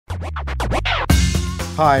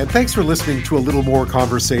Hi, and thanks for listening to A Little More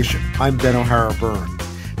Conversation. I'm Ben O'Hara Byrne.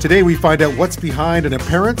 Today we find out what's behind an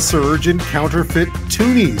apparent surge in counterfeit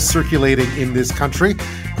toonies circulating in this country,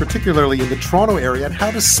 particularly in the Toronto area, and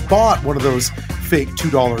how to spot one of those fake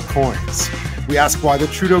 $2 coins. We ask why the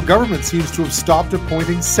Trudeau government seems to have stopped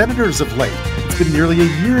appointing senators of late. It's been nearly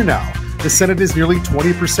a year now. The Senate is nearly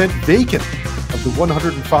 20% vacant. Of the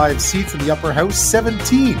 105 seats in the upper house,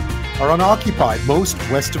 17 are unoccupied, most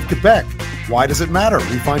west of Quebec. Why does it matter?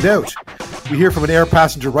 We find out. We hear from an air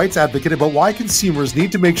passenger rights advocate about why consumers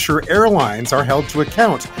need to make sure airlines are held to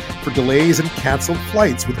account for delays and cancelled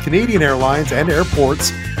flights, with Canadian airlines and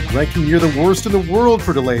airports ranking near the worst in the world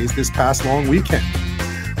for delays this past long weekend.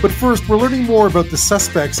 But first, we're learning more about the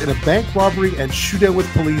suspects in a bank robbery and shootout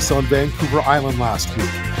with police on Vancouver Island last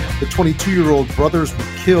week. The 22-year-old brothers were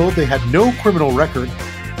killed. They had no criminal record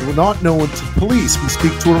and were not known to police. We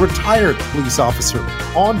speak to a retired police officer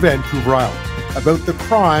on Vancouver Island about the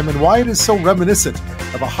crime and why it is so reminiscent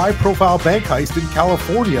of a high-profile bank heist in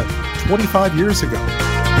California 25 years ago.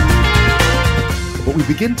 But we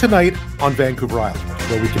begin tonight on Vancouver Island,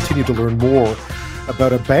 where we continue to learn more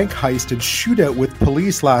about a bank heist and shootout with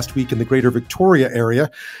police last week in the Greater Victoria area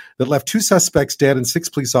that left 2 suspects dead and 6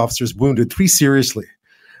 police officers wounded, 3 seriously.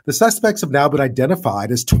 The suspects have now been identified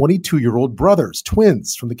as 22-year-old brothers,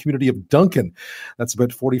 twins from the community of Duncan. That's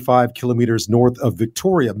about 45 kilometers north of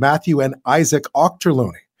Victoria, Matthew and Isaac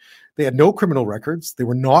Ochterlony. They had no criminal records. They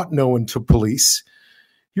were not known to police.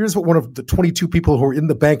 Here's what one of the 22 people who were in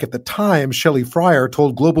the bank at the time, Shelley Fryer,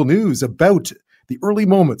 told Global News about the early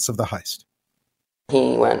moments of the heist.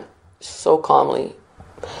 He went so calmly,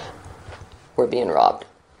 "We're being robbed."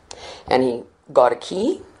 And he got a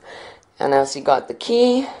key. And as he got the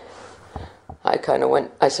key, I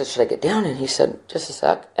said, "Should I get down?" And he said, "Just a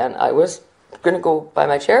sec." And I was going to go by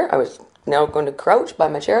my chair. I was now going to crouch by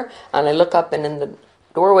my chair. And I look up, and in the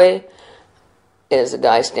doorway is a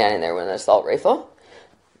guy standing there with an assault rifle,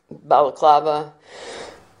 balaclava,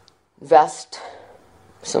 vest,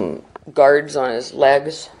 some guards on his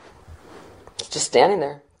legs. Just standing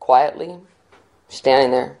there, quietly,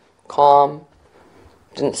 standing there, calm,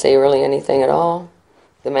 didn't say really anything at all.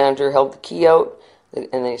 The manager held the key out, and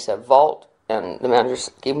then he said, "Vault," and the manager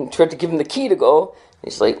tried to give him the key to go.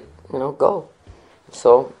 He's like, "Go."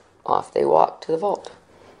 So off they walked to the vault.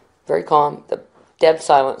 Very calm, the dead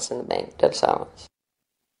silence in the bank, dead silence.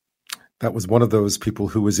 That was one of those people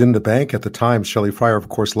who was in the bank at the time, Shelley Fryer. Of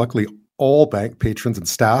course, luckily, all bank patrons and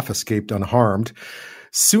staff escaped unharmed.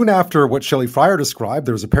 Soon after what Shelley Fryer described,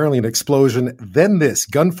 there was apparently an explosion. Then this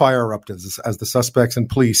gunfire erupted as the suspects and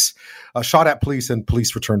police shot at police, and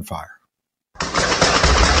police returned fire. Oh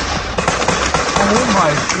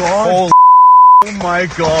my God. Oh my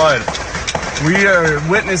God. We are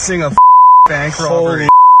witnessing a bank robbery.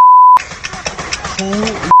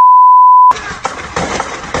 Holy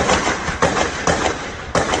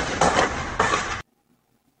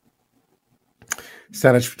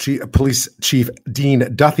Saanich Police Chief Dean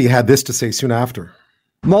Duthie had this to say soon after.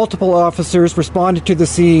 Multiple officers responded to the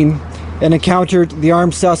scene and encountered the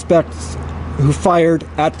armed suspects who fired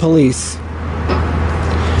at police.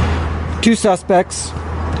 2 suspects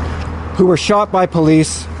who were shot by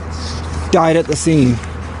police died at the scene.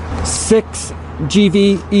 6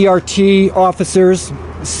 GVERT officers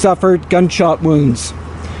suffered gunshot wounds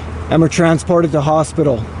and were transported to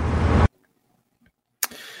hospital.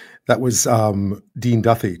 That was Dean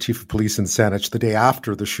Duthie, Chief of Police in Saanich, the day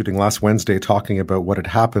after the shooting last Wednesday, talking about what had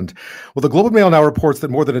happened. Well, the Globe and Mail now reports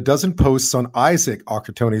that more than a dozen posts on Isaac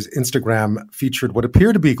Ochterlony's Instagram featured what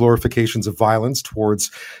appear to be glorifications of violence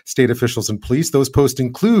towards state officials and police. Those posts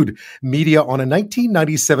include media on a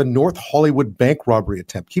 1997 North Hollywood bank robbery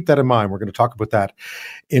attempt. Keep that in mind. We're going to talk about that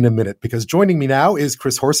in a minute, because joining me now is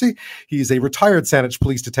Chris Horsley. He's a retired Saanich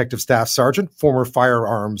Police Detective Staff Sergeant, former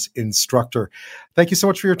firearms instructor. Thank you so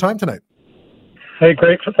much for your time tonight. Hey,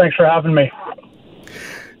 great. Thanks for having me.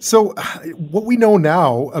 So what we know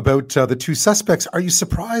now about the 2 suspects, are you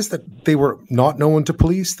surprised that they were not known to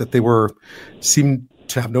police, that they seemed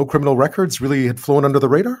to have no criminal records, really had flown under the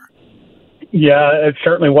radar? Yeah, it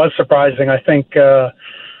certainly was surprising. I think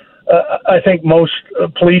most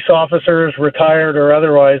police officers, retired or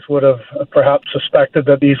otherwise, would have perhaps suspected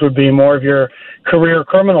that these would be more of your career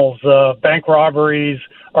criminals. Bank robberies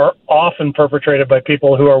are often perpetrated by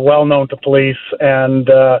people who are well known to police and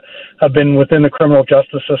have been within the criminal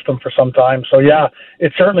justice system for some time. So yeah,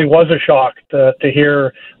 it certainly was a shock to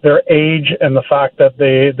hear their age and the fact that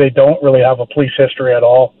they don't really have a police history at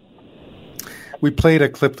all. We played a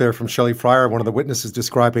clip there from Shelley Fryer, one of the witnesses,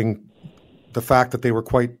 describing the fact that they were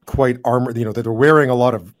quite armored, that they're wearing a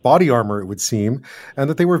lot of body armor, it would seem, and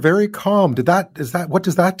that they were very calm. What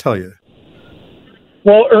does that tell you?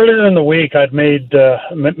 Well, earlier in the week, I'd made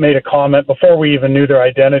a comment before we even knew their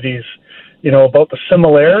identities, about the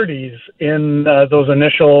similarities in those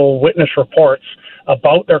initial witness reports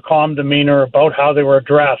about their calm demeanor, about how they were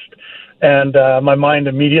dressed. And my mind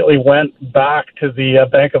immediately went back to the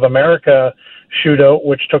Bank of America shootout,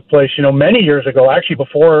 which took place, many years ago, actually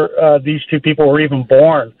before these two people were even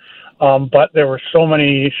born. But there were so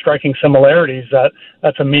many striking similarities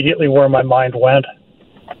that's immediately where my mind went.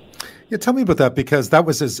 Yeah, tell me about that, because that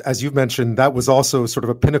was, as you've mentioned, that was also sort of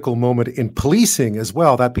a pinnacle moment in policing as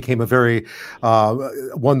well. That became a very,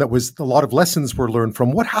 one that was, a lot of lessons were learned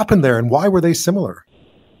from. What happened there and why were they similar?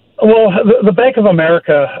 Well, the Bank of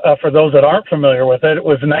America, for those that aren't familiar with it, it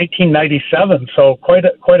was 1997, so quite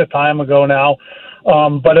a time ago now.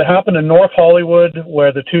 But it happened in North Hollywood,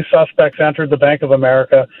 where the two suspects entered the Bank of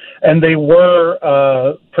America, and they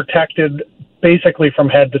were protected basically from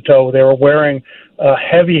head to toe. They were wearing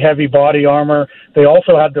heavy body armor. They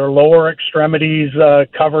also had their lower extremities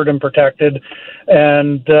covered and protected,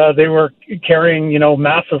 and they were carrying,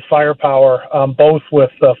 massive firepower, both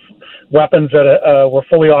with weapons that were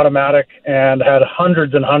fully automatic and had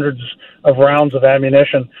hundreds and hundreds of rounds of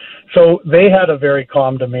ammunition. So they had a very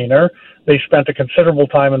calm demeanor. They spent a considerable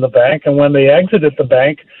time in the bank, and when they exited the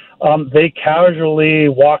bank, they casually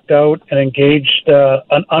walked out and engaged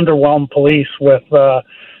an underwhelmed police with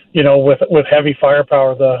heavy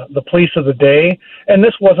firepower, the police of the day. And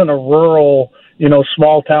this wasn't a rural,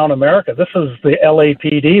 small town America. This is the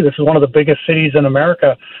LAPD. This is one of the biggest cities in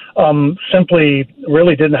America. Simply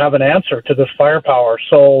really didn't have an answer to this firepower.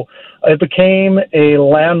 So it became a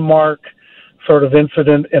landmark sort of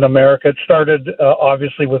incident in America. It started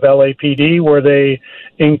obviously with LAPD, where they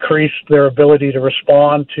increased their ability to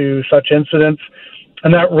respond to such incidents.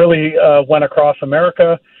 And that really went across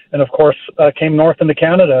America, and of course came north into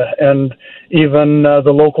Canada. And even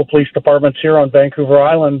the local police departments here on Vancouver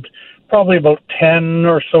Island, probably about 10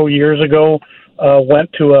 or so years ago,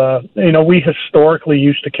 went to we historically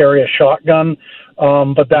used to carry a shotgun,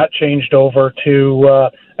 but that changed over to,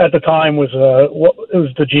 at the time it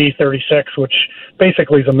was the G36, which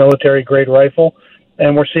basically is a military grade rifle.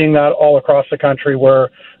 And we're seeing that all across the country, where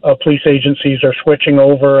police agencies are switching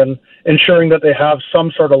over and ensuring that they have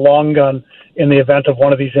some sort of long gun in the event of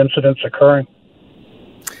one of these incidents occurring.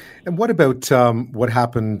 And what about what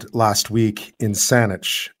happened last week in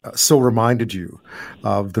Saanich so reminded you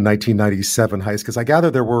of the 1997 heist? Because I gather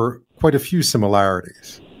there were quite a few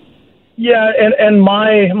similarities. Yeah, and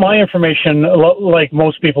my information, like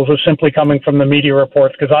most people's, was simply coming from the media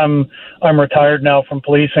reports, because I'm retired now from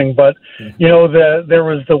policing. But there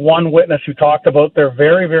was the one witness who talked about their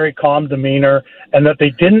very, very calm demeanor, and that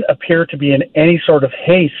they didn't appear to be in any sort of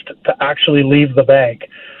haste to actually leave the bank.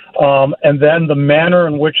 And then the manner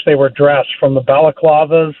in which they were dressed, from the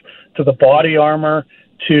balaclavas to the body armor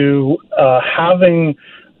to having.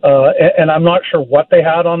 And I'm not sure what they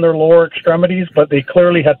had on their lower extremities, but they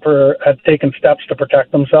clearly had taken steps to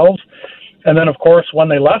protect themselves. And then, of course, when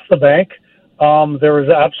they left the bank, there was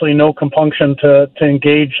absolutely no compunction to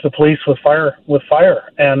engage the police with fire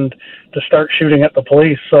and to start shooting at the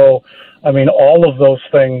police. So, I mean, all of those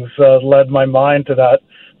things led my mind to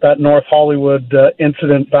that North Hollywood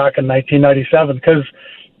incident back in 1997. Because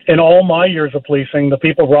in all my years of policing, the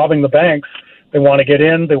people robbing the banks, they want to get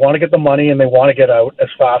in, they want to get the money, and they want to get out as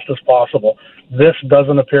fast as possible. This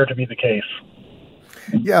doesn't appear to be the case.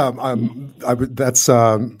 Yeah, that's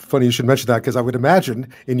funny you should mention that, because I would imagine,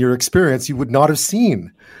 in your experience, you would not have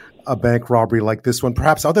seen a bank robbery like this one,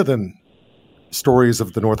 perhaps other than stories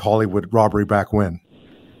of the North Hollywood robbery back when.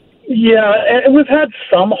 Yeah, and we've had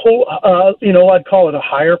some, I'd call it a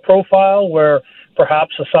higher profile, where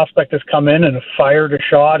perhaps a suspect has come in and fired a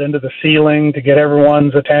shot into the ceiling to get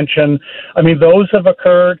everyone's attention. I mean, those have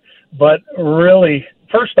occurred, but really,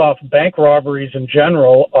 first off, bank robberies in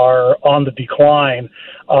general are on the decline.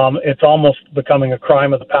 It's almost becoming a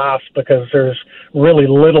crime of the past, because there's really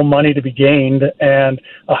little money to be gained and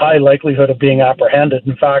a high likelihood of being apprehended.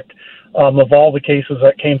 In fact, of all the cases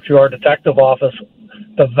that came through our detective office,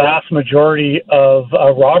 the vast majority of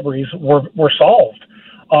robberies were solved.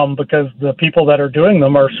 Because the people that are doing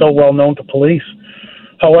them are so well known to police.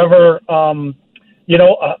 However,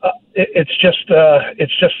 it's just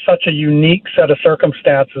such a unique set of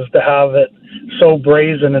circumstances to have it so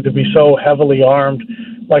brazen and to be so heavily armed.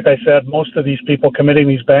 Like I said, most of these people committing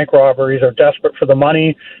these bank robberies are desperate for the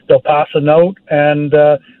money. They'll pass a note and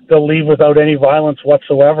they'll leave without any violence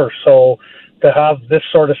whatsoever. So to have this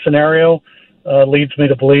sort of scenario, leads me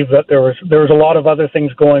to believe that there was a lot of other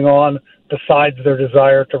things going on besides their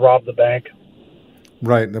desire to rob the bank.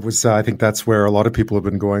 Right. That was, I think that's where a lot of people have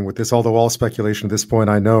been going with this, although all speculation at this point,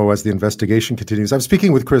 I know, as the investigation continues. I'm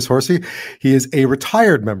speaking with Chris Horsley. He is a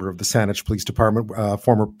retired member of the Saanich Police Department,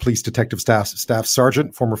 former police detective staff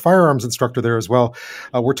sergeant, former firearms instructor there as well.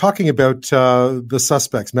 We're talking about the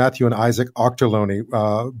suspects, Matthew and Isaac Ochterlony,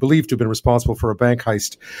 believed to have been responsible for a bank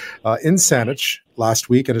heist in Saanich last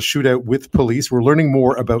week and a shootout with police. We're learning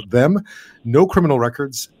more about them. No criminal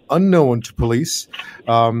records, unknown to police,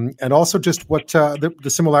 and also just what the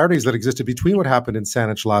similarities that existed between what happened in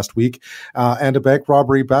Saanich last week and a bank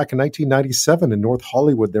robbery back in 1997 in North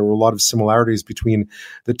Hollywood. There were a lot of similarities between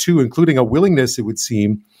the two, including a willingness, it would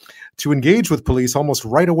seem, to engage with police almost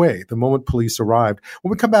right away, the moment police arrived. When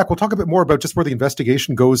we come back, we'll talk a bit more about just where the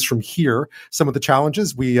investigation goes from here, some of the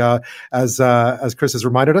challenges. We, as Chris has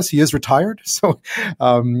reminded us, he is retired, so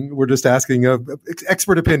we're just asking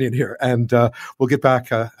expert opinion here, and we'll get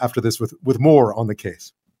back after this with more on the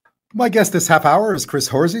case. My guest this half hour is Chris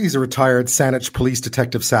Horsley. He's a retired Saanich Police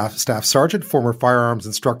Detective Staff Sergeant, former firearms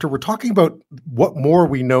instructor. We're talking about what more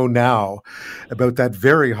we know now about that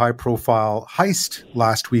very high-profile heist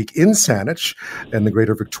last week in Saanich and the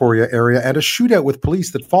Greater Victoria area, and a shootout with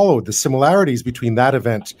police that followed, the similarities between that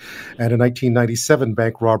event and a 1997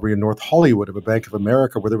 bank robbery in North Hollywood of a Bank of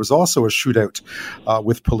America, where there was also a shootout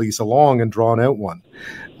with police, a long and drawn-out one.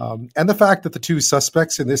 And the fact that the two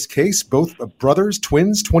suspects in this case, both brothers,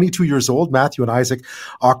 twins, 22 years old, Matthew and Isaac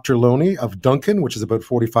Ochterlony of Duncan, which is about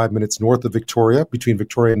 45 minutes north of Victoria, between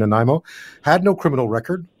Victoria and Nanaimo, had no criminal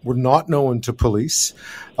record, were not known to police.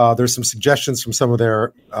 There's some suggestions from some of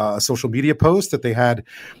their social media posts that they had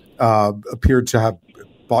appeared to have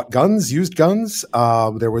bought guns, used guns.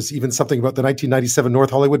 There was even something about the 1997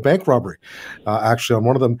 North Hollywood bank robbery, actually, on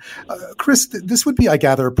one of them. Chris, this would be, I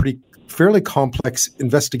gather, a fairly complex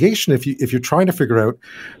investigation if you're trying to figure out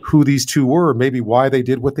who these two were, maybe why they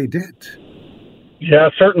did what they did. Yeah,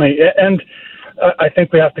 certainly. And I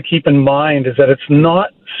think we have to keep in mind is that it's not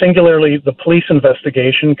singularly the police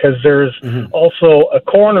investigation, because there's also a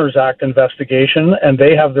Coroner's Act investigation, and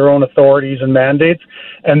they have their own authorities and mandates.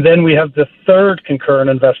 And then we have the third concurrent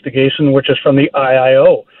investigation, which is from the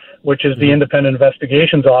IIO, which is the Independent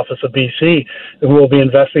Investigations Office of BC, who will be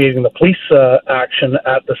investigating the police action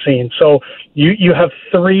at the scene. So you have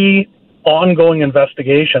three ongoing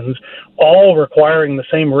investigations, all requiring the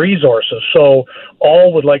same resources. So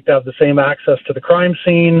all would like to have the same access to the crime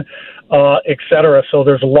scene, et cetera. So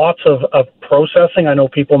there's lots of processing. I know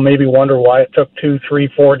people maybe wonder why it took 2, 3,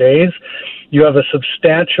 4 days. You have a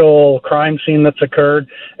substantial crime scene that's occurred,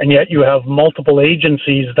 and yet you have multiple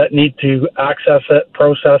agencies that need to access it,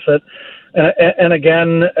 process it. And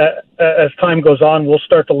again, as time goes on, we'll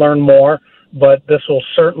start to learn more, but this will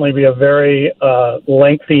certainly be a very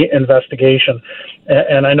lengthy investigation.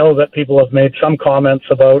 And I know that people have made some comments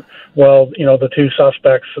about, well, the two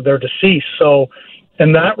suspects, they're deceased. So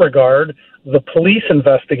in that regard, the police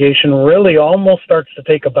investigation really almost starts to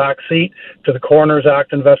take a backseat to the Coroner's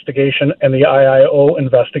Act investigation and the IIO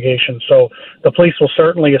investigation. So the police will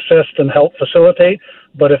certainly assist and help facilitate,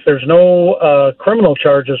 but if there's no criminal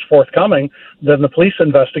charges forthcoming, then the police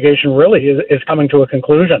investigation really is coming to a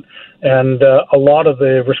conclusion, and a lot of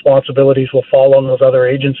the responsibilities will fall on those other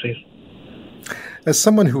agencies. As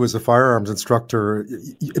someone who was a firearms instructor,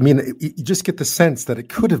 I mean, you just get the sense that it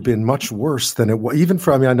could have been much worse than it was. Even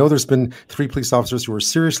for, I know there's been 3 police officers who were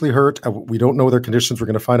seriously hurt. We don't know their conditions. We're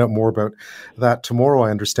going to find out more about that tomorrow,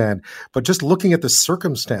 I understand. But just looking at the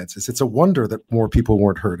circumstances, it's a wonder that more people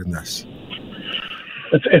weren't hurt in this.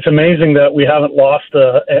 It's amazing that we haven't lost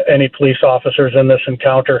any police officers in this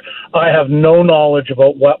encounter. I have no knowledge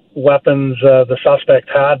about what weapons the suspect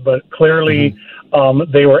had, but clearly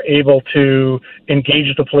they were able to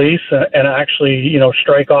engage the police and actually,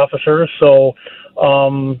 strike officers. So,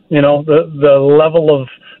 the level of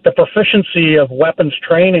the proficiency of weapons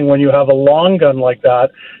training when you have a long gun like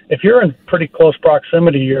that, if you're in pretty close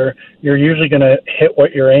proximity, you're usually going to hit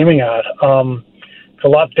what you're aiming at. It's a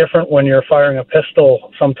lot different when you're firing a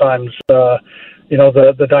pistol sometimes. The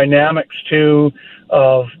dynamics, too,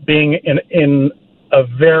 of being in a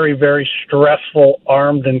very, very stressful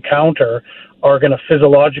armed encounter are going to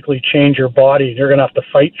physiologically change your body. You're going to have to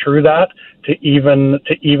fight through that to even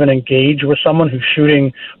engage with someone who's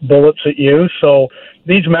shooting bullets at you. So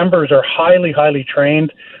these members are highly, highly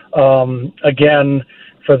trained. Again,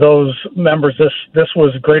 for those members, this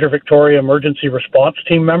was Greater Victoria Emergency Response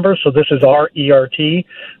Team members. So this is our ERT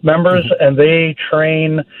members, and they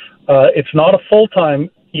train. It's not a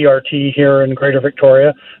full-time ERT here in Greater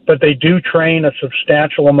Victoria, but they do train a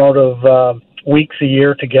substantial amount of weeks a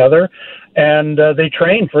year together, and they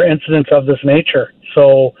train for incidents of this nature.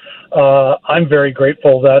 So I'm very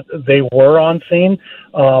grateful that they were on scene.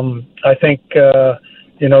 I think the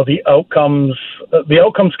outcomes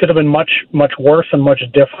could have been much worse and much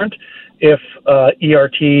different if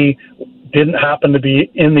ERT didn't happen to be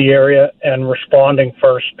in the area and responding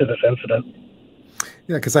first to this incident.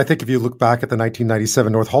 Yeah, because I think if you look back at the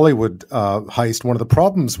 1997 North Hollywood heist, one of the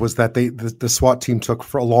problems was that the SWAT team took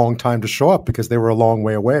for a long time to show up because they were a long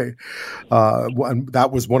way away. And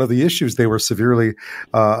that was one of the issues. They were severely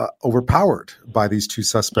overpowered by these two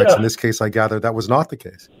suspects. Yeah. In this case, I gather that was not the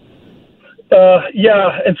case.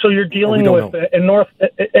 And so you're dealing with in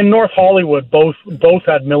North Hollywood, both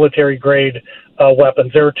had military grade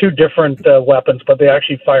weapons. There were two different weapons, but they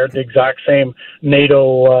actually fired the exact same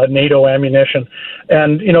NATO ammunition.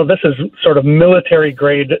 And this is sort of military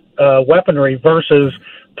grade weaponry versus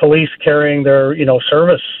police carrying their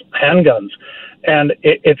service handguns. And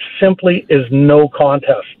it simply is no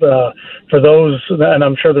contest. For those, and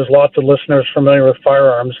I'm sure there's lots of listeners familiar with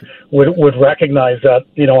firearms, would recognize that,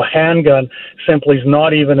 a handgun simply is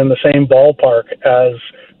not even in the same ballpark as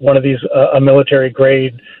one of these, a military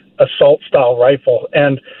grade assault style rifle.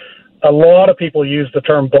 And a lot of people use the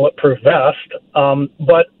term bulletproof vest,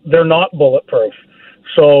 but they're not bulletproof.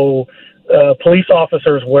 So police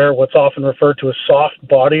officers wear what's often referred to as soft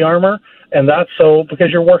body armor. And that's so because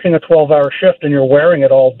you're working a 12-hour shift and you're wearing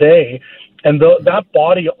it all day. And that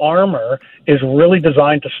body armor is really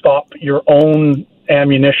designed to stop your own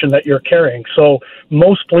ammunition that you're carrying. So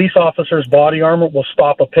most police officers' body armor will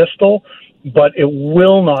stop a pistol, but it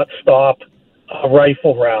will not stop a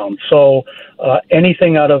rifle round. So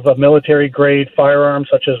anything out of a military-grade firearm,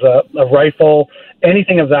 such as a rifle,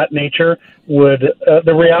 anything of that nature would,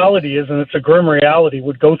 the reality is, and it's a grim reality,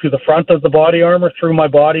 would go through the front of the body armor, through my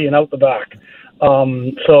body, and out the back.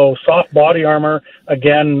 So soft body armor,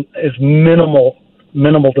 again, is minimal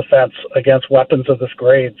defense against weapons of this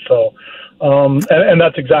grade. So, and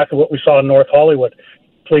that's exactly what we saw in North Hollywood.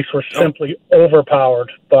 Police were simply overpowered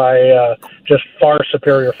by just far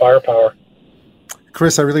superior firepower.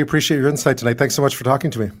 Chris, I really appreciate your insight tonight. Thanks so much for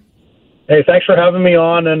talking to me. Hey, thanks for having me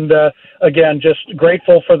on. And again, just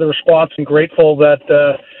grateful for the response and grateful that,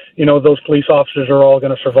 those police officers are all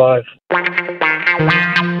going to survive.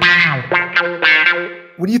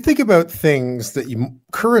 When you think about things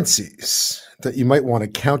currencies that you might want to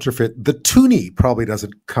counterfeit, the toonie probably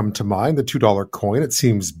doesn't come to mind, the $2 coin. It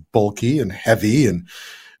seems bulky and heavy and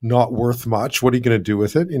not worth much. What are you going to do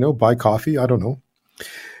with it? Buy coffee? I don't know.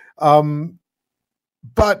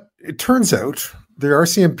 But it turns out the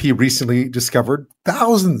RCMP recently discovered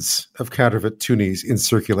thousands of counterfeit toonies in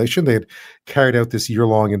circulation. They had carried out this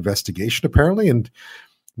year-long investigation, apparently, and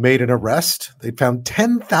made an arrest. They found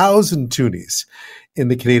 10,000 toonies in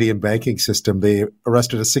the Canadian banking system. They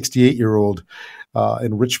arrested a 68-year-old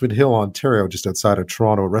in Richmond Hill, Ontario, just outside of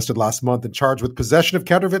Toronto, arrested last month and charged with possession of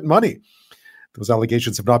counterfeit money. Those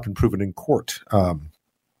allegations have not been proven in court.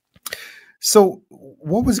 So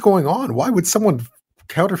what was going on? Why would someone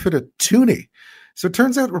counterfeit a toonie? So it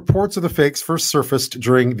turns out reports of the fakes first surfaced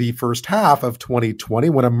during the first half of 2020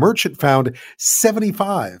 when a merchant found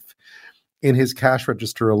 75 in his cash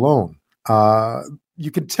register alone.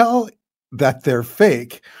 You can tell that they're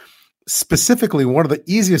fake. Specifically, one of the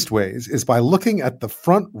easiest ways is by looking at the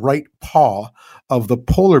front right paw of the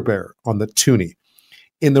polar bear on the toonie.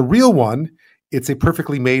 In the real one, it's a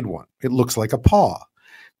perfectly made one. It looks like a paw.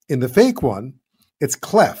 In the fake one, it's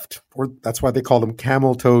cleft, or that's why they call them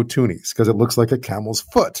camel toe toonies, because it looks like a camel's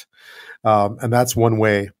foot. And that's one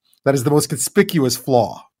way. That is the most conspicuous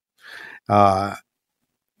flaw. And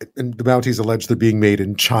the Mounties allege they're being made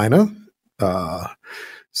in China.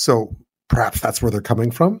 So perhaps that's where they're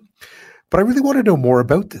coming from. But I really want to know more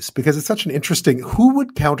about this because it's such an interesting, who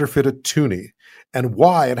would counterfeit a toonie and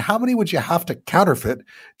why, and how many would you have to counterfeit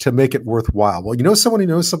to make it worthwhile? Well, someone who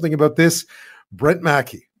knows something about this, Brent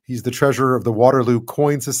Mackie. He's the treasurer of the Waterloo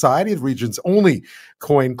Coin Society, the region's only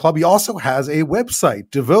coin club. He also has a website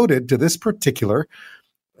devoted to this particular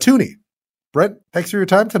toonie. Brent, thanks for your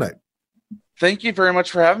time tonight. Thank you very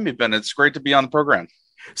much for having me, Ben. It's great to be on the program.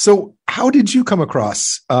 So how did you come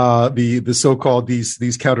across the so-called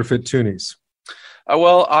these counterfeit toonies?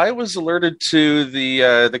 Well, I was alerted to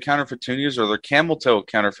the counterfeit toonies, or the camel toe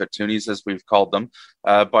counterfeit toonies, as we've called them,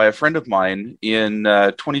 by a friend of mine in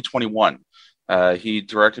 2021. He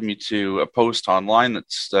directed me to a post online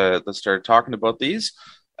that started talking about these,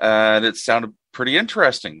 and it sounded pretty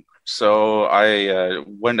interesting. So I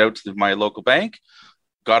went out to my local bank,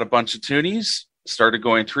 got a bunch of toonies, started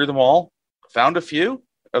going through them all, found a few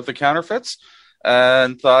of the counterfeits,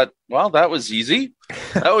 and thought, well, that was easy.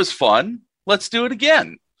 That was fun. let's do it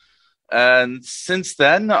again. And since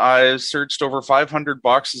then, I've searched over 500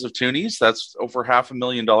 boxes of toonies. That's over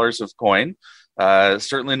 $500,000 of coin.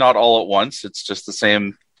 Certainly not all at once. It's just the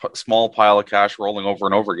same small pile of cash rolling over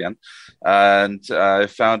and over again. And I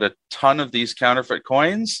found a ton of these counterfeit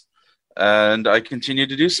coins, and I continue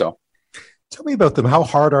to do so. Tell me about them. How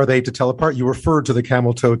hard are they to tell apart? You referred to the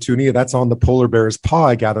camel toe toonie. That's on the polar bear's paw,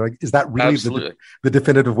 I gather. Is that really the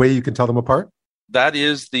definitive way you can tell them apart? That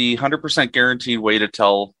is the 100% guaranteed way to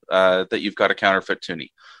tell that you've got a counterfeit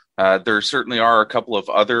toonie. There certainly are a couple of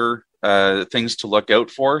other things to look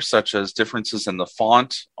out for, such as differences in the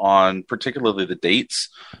font on particularly the dates,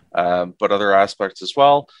 but other aspects as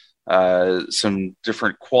well. Some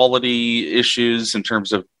different quality issues in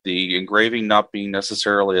terms of the engraving not being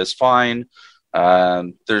necessarily as fine.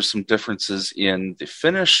 There's some differences in the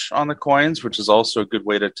finish on the coins, which is also a good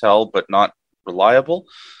way to tell, but not reliable.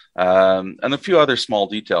 And a few other small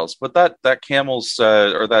details. But that camel's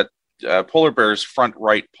or that polar bear's front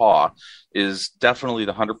right paw is definitely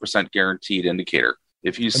the 100% guaranteed indicator.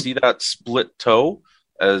 If you see that split toe,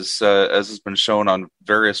 as has been shown on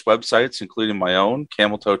various websites, including my own,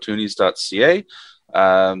 cameltoetoonies.ca,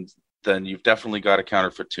 then you've definitely got a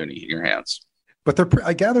counterfeit toonie in your hands. But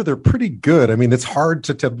I gather they're pretty good. I mean, it's hard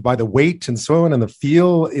to by the weight and so on and the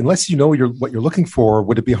feel, unless you know what you're looking for.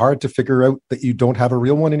 Would it be hard to figure out that you don't have a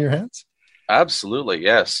real one in your hands? Absolutely,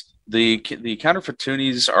 yes. The counterfeit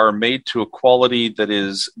toonies are made to a quality that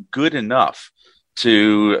is good enough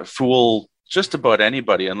to fool just about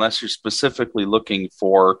anybody, unless you're specifically looking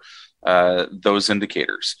for those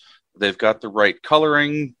indicators. They've got the right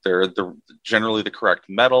coloring. They're generally the correct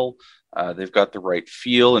metal. They've got the right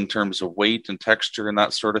feel in terms of weight and texture and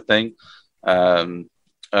that sort of thing. And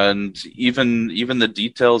even the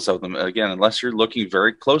details of them, again, unless you're looking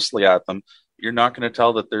very closely at them, you're not going to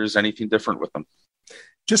tell that there's anything different with them.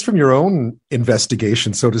 Just from your own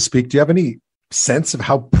investigation, so to speak, do you have any sense of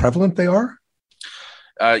how prevalent they are?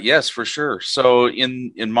 Yes, for sure. So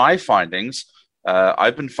in my findings,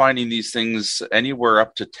 I've been finding these things anywhere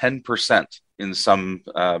up to 10% in some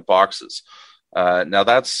boxes. Now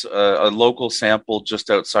that's a local sample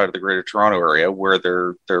just outside of the Greater Toronto area where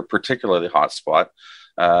they're particularly hot spot.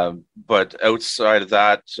 But outside of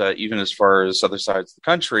that, even as far as other sides of the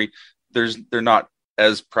country, they're not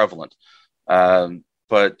as prevalent.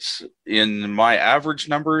 But in my average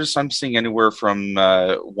numbers, I'm seeing anywhere from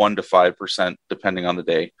 1 to 5%, depending on the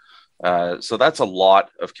day. So that's a lot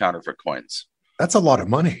of counterfeit coins. That's a lot of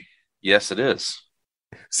money. Yes, it is.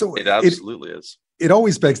 So it absolutely is. It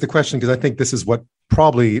always begs the question, because I think this is what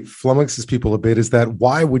probably flummoxes people a bit, is that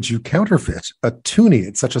why would you counterfeit a toonie?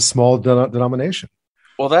 It's such a small denomination.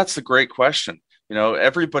 Well, that's a great question. You know,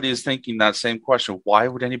 everybody is thinking that same question. Why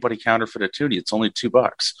would anybody counterfeit a toonie? It's only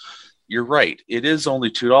 $2. You're right. It is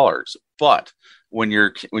only $2. But when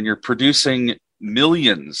you're producing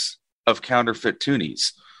millions of counterfeit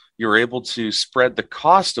toonies, you're able to spread the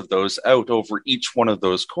cost of those out over each one of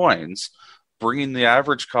those coins, bringing the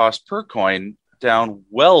average cost per coin down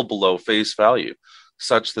well below face value,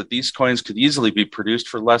 such that these coins could easily be produced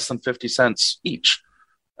for less than 50 cents each.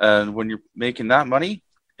 And when you're making that money,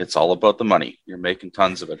 it's all about the money. You're making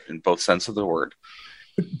tons of it in both sense of the word.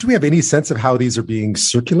 Do we have any sense of how these are being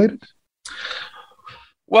circulated?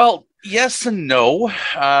 Well, yes and no.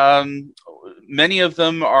 Many of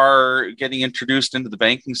them are getting introduced into the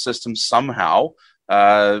banking system somehow,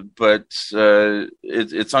 but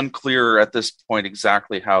it's unclear at this point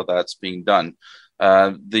exactly how that's being done.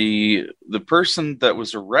 The person that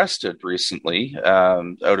was arrested recently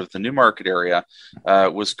out of the Newmarket area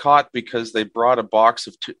was caught because they brought a box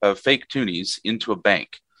of fake toonies into a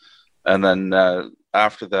bank. And then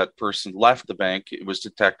after that person left the bank, it was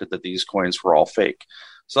detected that these coins were all fake.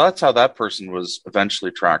 So that's how that person was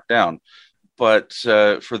eventually tracked down. But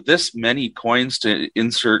for this many coins to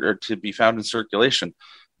insert or to be found in circulation,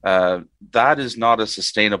 that is not a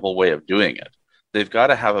sustainable way of doing it. They've got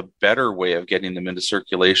to have a better way of getting them into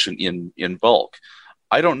circulation in bulk.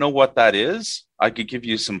 I don't know what that is. I could give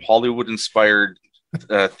you some Hollywood-inspired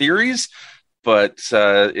theories, but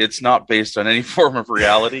it's not based on any form of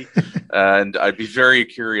reality. And I'd be very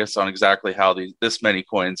curious on exactly how this many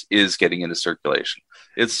coins is getting into circulation.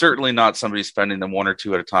 It's certainly not somebody spending them one or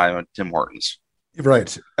two at a time at Tim Hortons.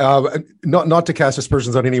 Right. Not to cast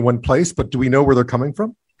aspersions on any one place, but do we know where they're coming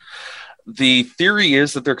from? The theory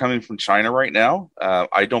is that they're coming from China right now.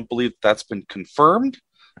 I don't believe that's been confirmed,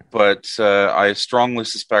 but I strongly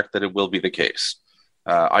suspect that it will be the case.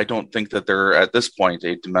 I don't think that they're, at this point,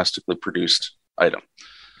 a domestically produced item.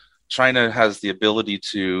 China has the ability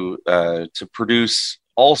to produce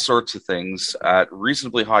all sorts of things at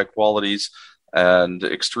reasonably high qualities and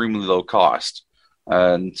extremely low cost.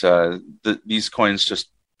 And these coins just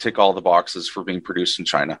tick all the boxes for being produced in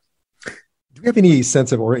China. Do we have any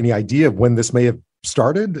sense of or any idea of when this may have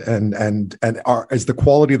started, and is the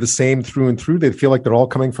quality the same through and through? They feel like they're all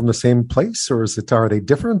coming from the same place, or are they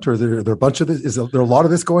different, or are there a bunch of this? Is there a lot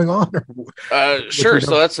of this going on? Sure.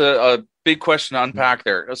 So that's a big question to unpack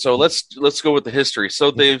there. So let's go with the history.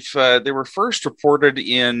 So they were first reported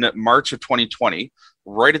in March of 2020,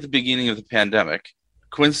 right at the beginning of the pandemic.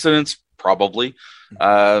 Coincidence? Probably.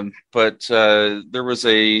 But there was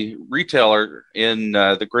a retailer in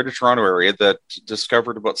the Greater Toronto area that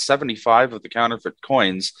discovered about 75 of the counterfeit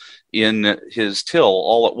coins in his till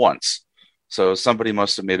all at once. So somebody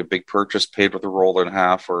must have made a big purchase, paid with a roll and a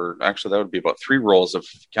half, or actually that would be about 3 rolls of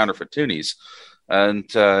counterfeit toonies. And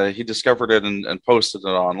he discovered it and posted it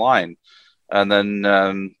online. And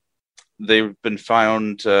then they've been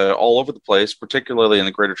found all over the place, particularly in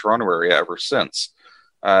the Greater Toronto area ever since.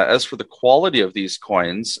 As for the quality of these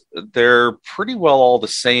coins, they're pretty well all the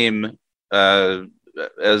same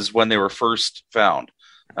as when they were first found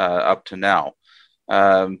up to now.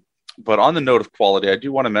 But on the note of quality, I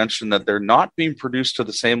do want to mention that they're not being produced to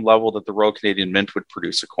the same level that the Royal Canadian Mint would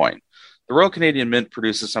produce a coin. The Royal Canadian Mint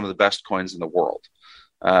produces some of the best coins in the world.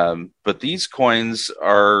 But these coins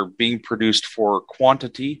are being produced for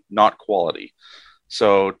quantity, not quality.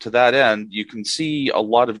 So to that end, you can see a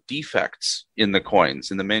lot of defects in the coins,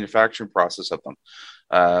 in the manufacturing process of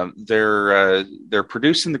them. They're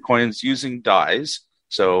producing the coins using dies.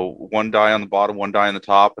 So one die on the bottom, one die on the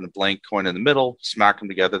top, and a blank coin in the middle. Smack them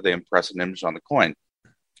together, they impress an image on the coin.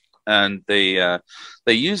 And they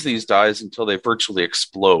use these dies until they virtually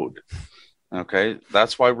explode. Okay,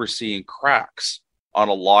 that's why we're seeing cracks on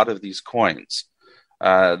a lot of these coins.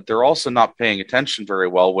 They're also not paying attention very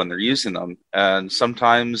well when they're using them, and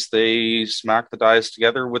sometimes they smack the dies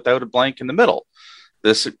together without a blank in the middle.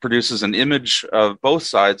 This produces an image of both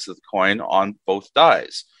sides of the coin on both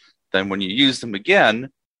dies. Then when you use them again,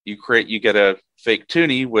 you get a fake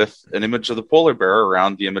toonie with an image of the polar bear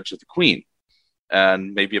around the image of the queen,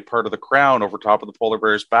 and maybe a part of the crown over top of the polar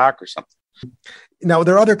bear's back or something. Now,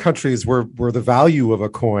 there are other countries where the value of a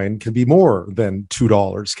coin can be more than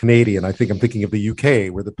 $2 Canadian. I'm thinking of the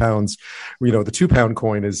UK, where the pounds, the £2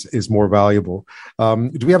 coin is more valuable.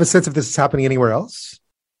 Do we have a sense if this is happening anywhere else?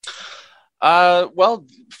 Well,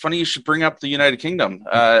 funny you should bring up the United Kingdom.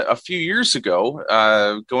 A few years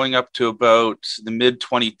ago, going up to about the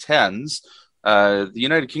mid-2010s, the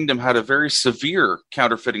United Kingdom had a very severe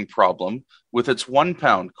counterfeiting problem with its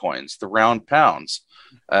 £1 coins, the round pounds.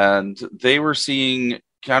 And they were seeing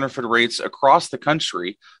counterfeit rates across the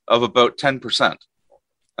country of about 10%.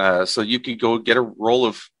 So you could go get a roll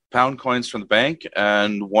of pound coins from the bank,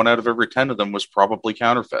 and 1 out of every 10 of them was probably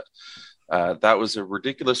counterfeit. That was a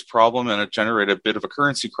ridiculous problem, and it generated a bit of a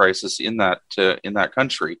currency crisis in that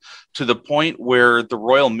country, to the point where the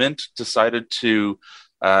Royal Mint decided to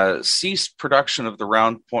cease production of the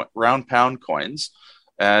round pound coins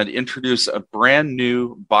and introduce a brand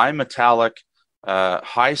new bimetallic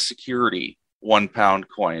high security £1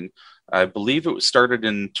 coin. I believe it was started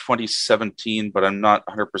in 2017, but I'm not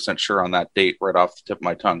 100% sure on that date right off the tip of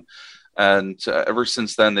my tongue. And ever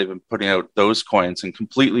since then, they've been putting out those coins and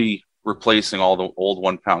completely replacing all the old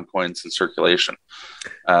 £1 coins in circulation.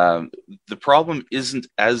 The problem isn't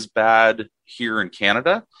as bad here in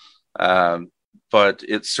Canada, but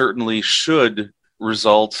it certainly should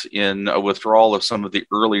result in a withdrawal of some of the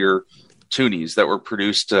earlier toonies that were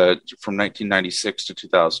produced from 1996 to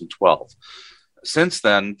 2012. Since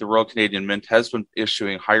then, the Royal Canadian Mint has been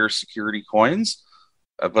issuing higher security coins,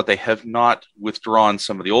 but they have not withdrawn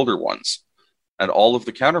some of the older ones. And all of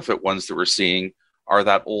the counterfeit ones that we're seeing are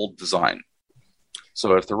that old design.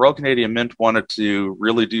 So if the Royal Canadian Mint wanted to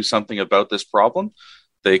really do something about this problem,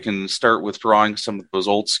 they can start withdrawing some of those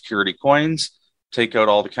old security coins, take out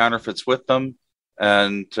all the counterfeits with them,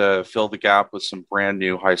 and fill the gap with some brand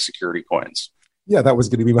new high security coins. Yeah, that was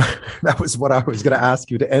going to be that was what I was going to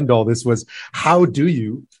ask you to end all this was, how do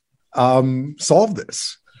you solve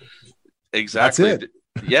this? Exactly. That's it.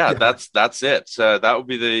 Yeah, that's it. That would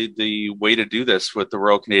be the way to do this with the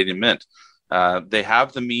Royal Canadian Mint. They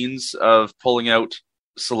have the means of pulling out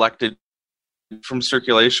selected from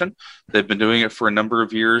circulation. They've been doing it for a number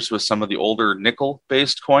of years with some of the older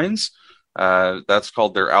nickel-based coins. That's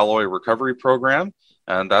called their alloy recovery program,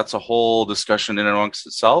 and that's a whole discussion in and amongst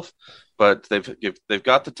itself. But they've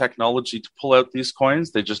got the technology to pull out these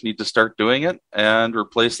coins. They just need to start doing it and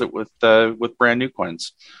replace it with brand new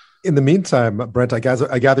coins. In the meantime, Brent, I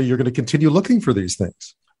gather you're going to continue looking for these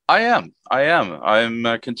things. I am.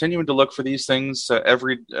 I'm continuing to look for these things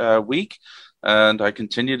every week, and I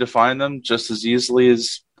continue to find them just as easily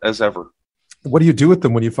as ever. What do you do with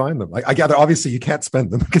them when you find them? I gather, obviously, you can't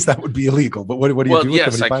spend them because that would be illegal. But what do you do with them?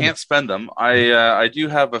 Yes, I can't spend them. I do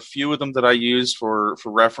have a few of them that I use for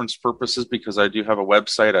reference purposes because I do have a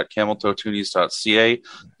website at toonies.ca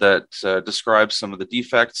that describes some of the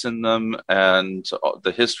defects in them and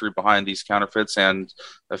the history behind these counterfeits and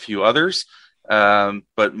a few others.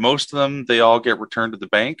 But most of them, they all get returned to the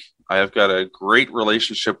bank. I have got a great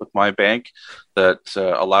relationship with my bank that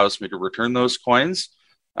allows me to return those coins.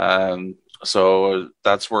 So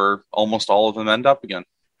that's where almost all of them end up again.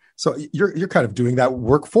 So you're kind of doing that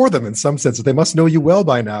work for them in some sense. They must know you well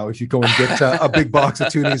by now if you go and get a big box of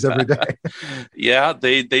toonies every day. Yeah,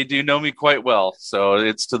 they do know me quite well. So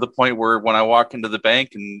it's to the point where when I walk into the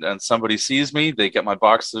bank and somebody sees me, they get my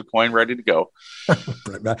box of coin ready to go.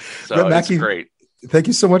 Brent Mackie, it's great. Thank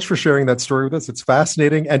you so much for sharing that story with us. It's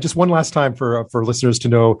fascinating. And just one last time for listeners to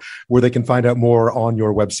know where they can find out more on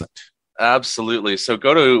your website. Absolutely. So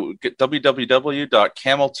go to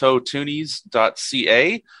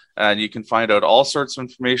www.cameltoetoonies.ca and you can find out all sorts of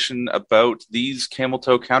information about these camel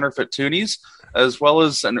toe counterfeit toonies, as well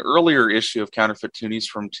as an earlier issue of counterfeit toonies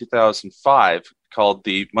from 2005 called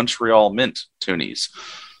the Montreal Mint toonies.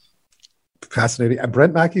 Fascinating. And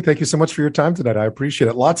Brent Mackie, thank you so much for your time tonight. I appreciate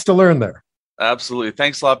it. Lots to learn there. Absolutely.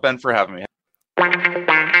 Thanks a lot, Ben, for having me.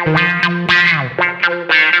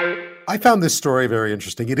 I found this story very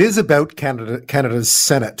interesting. It is about Canada's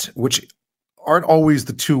Senate, which aren't always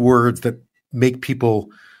the two words that make people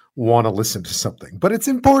want to listen to something. But it's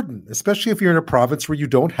important, especially if you're in a province where you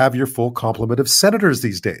don't have your full complement of senators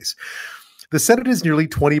these days. The Senate is nearly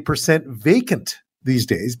 20% vacant these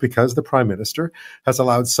days because the Prime Minister has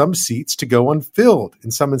allowed some seats to go unfilled,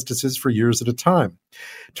 in some instances for years at a time.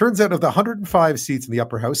 Turns out of the 105 seats in the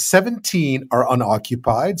upper house, 17 are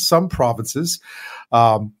unoccupied. Some provinces,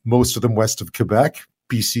 most of them west of Quebec,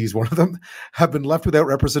 BC is one of them, have been left without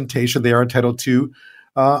representation they are entitled to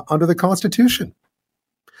under the Constitution.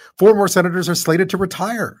 4 more senators are slated to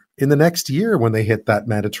retire in the next year when they hit that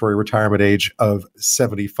mandatory retirement age of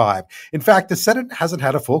 75. In fact, the Senate hasn't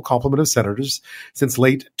had a full complement of senators since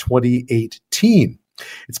late 2018.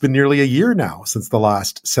 It's been nearly a year now since the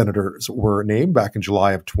last senators were named back in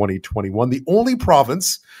July of 2021. The only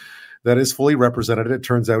province that is fully represented, it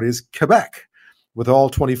turns out, is Quebec, with all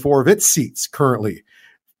 24 of its seats currently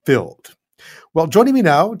filled. Well, joining me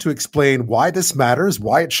now to explain why this matters,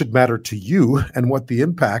 why it should matter to you, and what the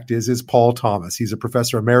impact is Paul Thomas. He's a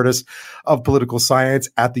professor emeritus of political science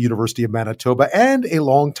at the University of Manitoba and a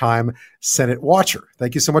longtime Senate watcher.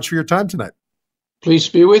 Thank you so much for your time tonight. Pleased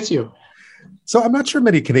to be with you. So I'm not sure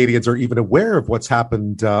many Canadians are even aware of what's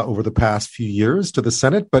happened over the past few years to the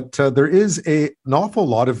Senate, but there is an awful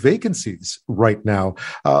lot of vacancies right now.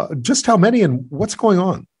 Just how many and what's going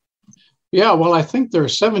on? Yeah, well, I think there are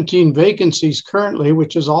 17 vacancies currently,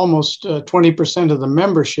 which is almost 20% of the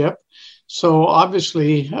membership. So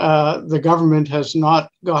obviously, the government has not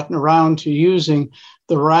gotten around to using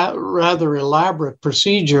the rather elaborate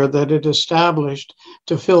procedure that it established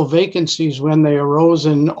to fill vacancies when they arose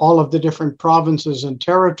in all of the different provinces and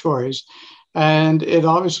territories. And it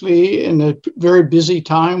obviously, in a very busy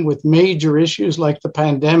time with major issues like the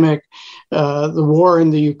pandemic, the war in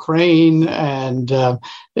the Ukraine, and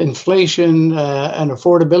inflation and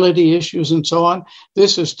affordability issues and so on,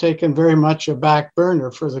 this has taken very much a back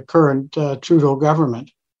burner for the current Trudeau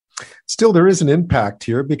government. Still, there is an impact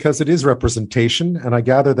here because it is representation. And I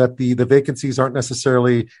gather that the vacancies aren't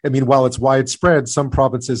necessarily, I mean, while it's widespread, some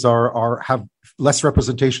provinces have less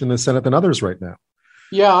representation in the Senate than others right now.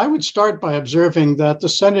 Yeah, I would start by observing that the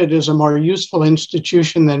Senate is a more useful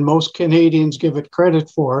institution than most Canadians give it credit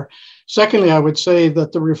for. Secondly, I would say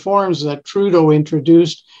that the reforms that Trudeau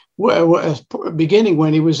introduced, beginning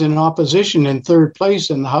when he was in opposition in third place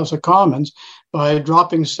in the House of Commons, by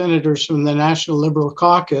dropping senators from the National Liberal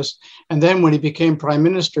Caucus, and then when he became Prime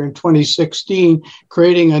Minister in 2016,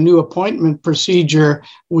 creating a new appointment procedure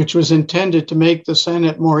which was intended to make the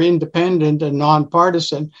Senate more independent and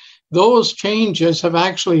nonpartisan. Those changes have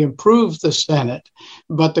actually improved the Senate,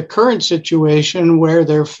 but the current situation where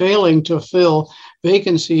they're failing to fill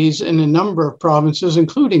vacancies in a number of provinces,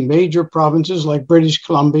 including major provinces like British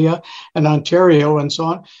Columbia and Ontario and so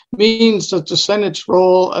on, means that the Senate's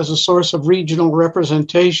role as a source of regional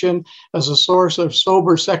representation, as a source of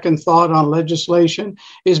sober second thought on legislation,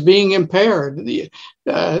 is being impaired. The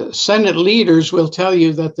Senate leaders will tell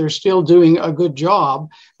you that they're still doing a good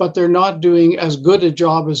job, but they're not doing as good a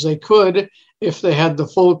job as they could if they had the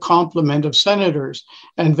full complement of senators.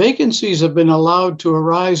 And vacancies have been allowed to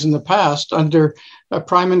arise in the past under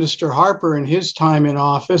Prime Minister Harper in his time in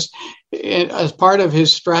office, as part of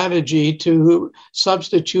his strategy to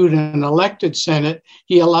substitute an elected Senate,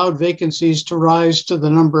 he allowed vacancies to rise to the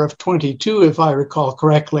number of 22, if I recall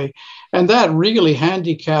correctly. And that really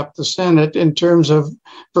handicapped the Senate in terms of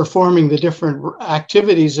performing the different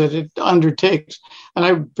activities that it undertakes. And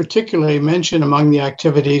I would particularly mention among the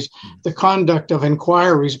activities the conduct of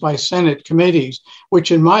inquiries by Senate committees,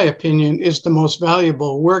 which in my opinion is the most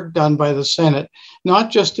valuable work done by the Senate,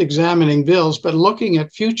 not just examining bills, but looking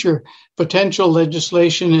at future potential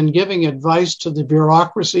legislation and giving advice to the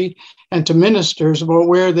bureaucracy and to ministers about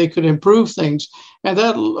where they could improve things. And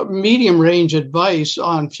that medium range advice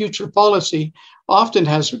on future policy often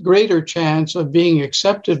has a greater chance of being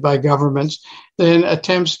accepted by governments than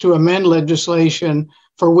attempts to amend legislation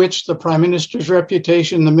for which the Prime Minister's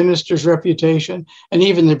reputation, the Minister's reputation, and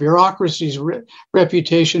even the bureaucracy's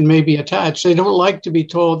reputation may be attached. They don't like to be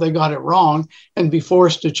told they got it wrong and be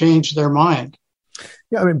forced to change their mind.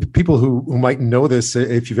 Yeah, I mean, people who might know this,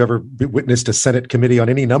 if you've ever witnessed a Senate committee on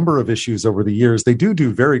any number of issues over the years, they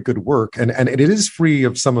do very good work, and it is free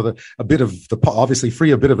of some of obviously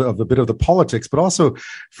free a bit of the politics, but also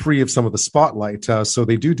free of some of the spotlight. So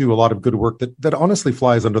they do a lot of good work that honestly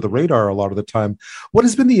flies under the radar a lot of the time. What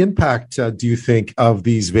has been the impact, do you think, of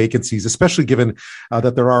these vacancies, especially given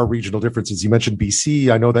that there are regional differences? You mentioned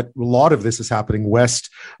BC. I know that a lot of this is happening west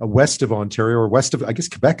of Ontario, or west of, I guess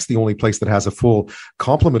Quebec's the only place that has a full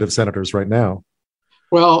complement of senators right now.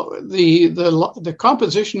 Well, the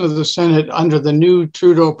composition of the Senate under the new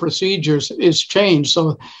Trudeau procedures is changed.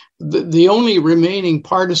 So the only remaining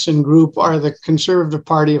partisan group are the Conservative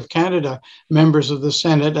Party of Canada members of the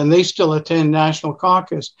Senate, and they still attend National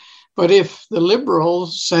Caucus. But if the Liberal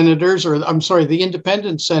senators, the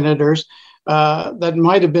independent senators that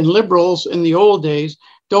might have been Liberals in the old days,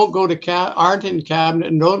 aren't in cabinet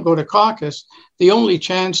and don't go to caucus, the only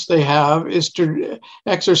chance they have is to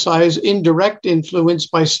exercise indirect influence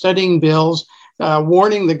by studying bills,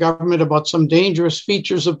 warning the government about some dangerous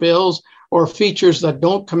features of bills or features that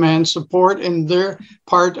don't command support in their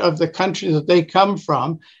part of the country that they come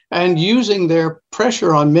from, and using their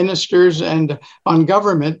pressure on ministers and on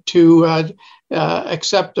government to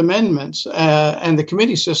accept amendments. And the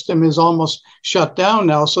committee system is almost shut down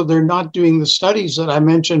now, so they're not doing the studies that I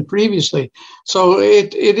mentioned previously. So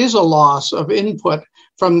it is a loss of input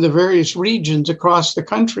from the various regions across the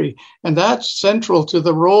country. And that's central to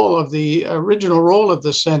the original role of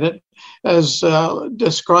the Senate, as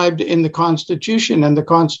described in the Constitution and the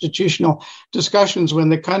constitutional discussions when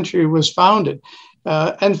the country was founded.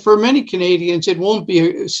 And for many Canadians, it won't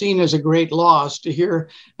be seen as a great loss to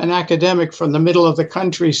hear an academic from the middle of the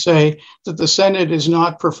country say that the Senate is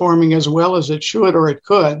not performing as well as it should or it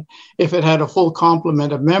could if it had a full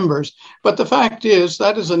complement of members. But the fact is,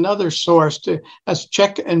 that is another source as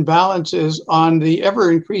check and balances on the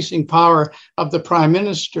ever-increasing power of the Prime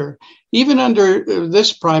Minister. Even under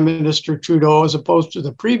this Prime Minister Trudeau, as opposed to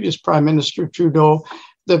the previous Prime Minister Trudeau,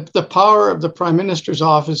 the power of the Prime Minister's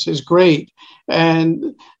office is great.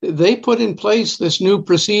 And they put in place this new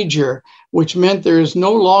procedure, which meant there is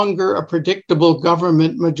no longer a predictable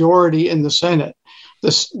government majority in the Senate.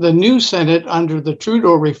 The new Senate, under the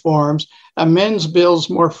Trudeau reforms, amends bills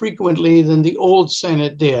more frequently than the old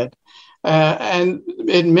Senate did. And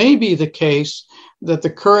it may be the case that the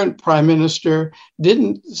current Prime Minister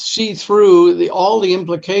didn't see through all the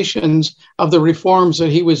implications of the reforms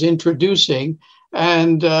that he was introducing.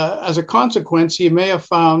 And as a consequence, he may have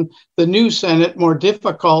found the new Senate more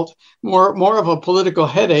difficult, more of a political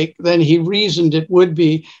headache than he reasoned it would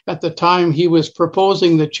be at the time he was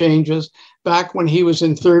proposing the changes back when he was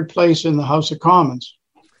in third place in the House of Commons.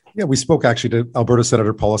 Yeah, we spoke actually to Alberta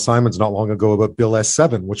Senator Paula Simons not long ago about Bill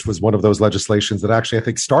S7, which was one of those legislations that actually, I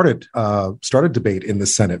think, started debate in the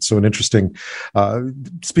Senate. So an interesting,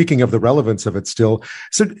 speaking of the relevance of it still.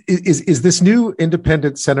 So is this new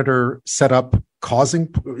independent senator setup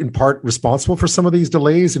causing, in part, responsible for some of these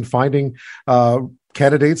delays in finding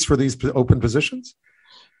candidates for these open positions?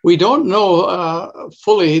 We don't know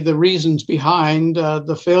fully the reasons behind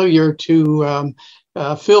the failure to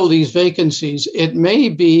fill these vacancies. It may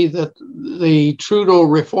be that the Trudeau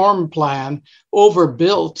reform plan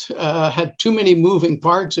overbuilt, had too many moving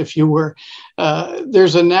parts, if you were.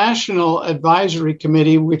 There's a national advisory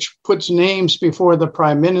committee which puts names before the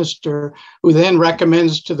Prime Minister, who then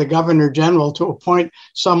recommends to the Governor General to appoint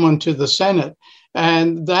someone to the Senate.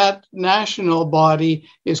 And that national body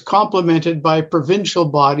is complemented by provincial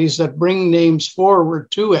bodies that bring names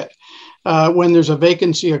forward to it. when there's a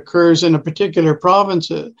vacancy occurs in a particular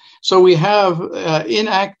province. So we have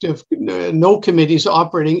inactive no committees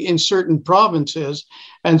operating in certain provinces.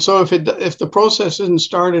 And so if the process isn't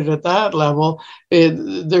started at that level,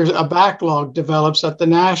 there's a backlog develops at the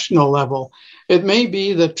national level. It may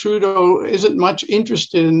be that Trudeau isn't much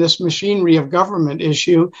interested in this machinery of government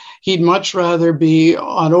issue. He'd much rather be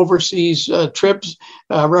on overseas trips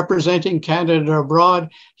representing Canada abroad.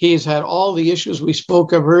 He's had all the issues we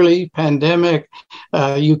spoke of early, pandemic,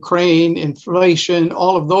 Ukraine, inflation,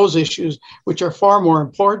 all of those issues, which are far more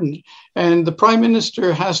important. And the Prime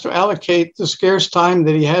Minister has to allocate the scarce time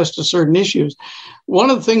that he has to certain issues. One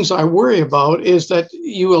of the things I worry about is that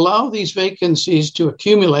you allow these vacancies to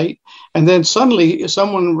accumulate, and then suddenly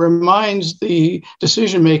someone reminds the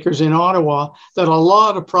decision makers in Ottawa that a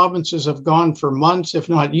lot of provinces have gone for months, if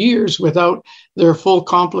not years, without their full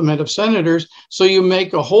complement of senators. So you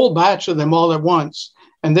make a whole batch of them all at once.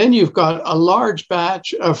 And then you've got a large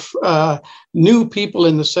batch of new people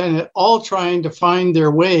in the Senate, all trying to find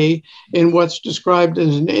their way in what's described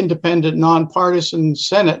as an independent, nonpartisan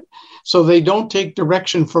Senate. So they don't take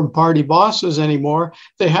direction from party bosses anymore.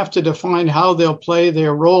 They have to define how they'll play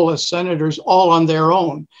their role as senators all on their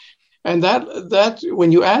own. And that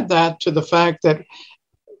when you add that to the fact that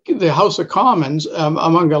the House of Commons,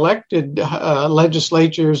 among elected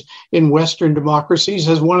legislatures in Western democracies,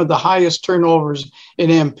 has one of the highest turnovers in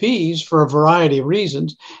MPs for a variety of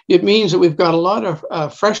reasons. It means that we've got a lot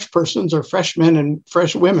of fresh persons, or fresh men and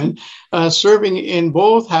fresh women, serving in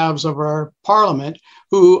both halves of our parliament,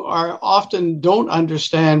 who are often don't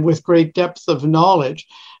understand with great depth of knowledge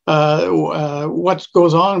what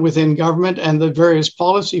goes on within government and the various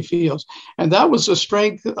policy fields. And that was the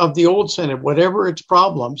strength of the old Senate, whatever its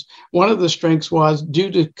problems. One of the strengths was,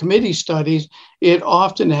 due to committee studies, it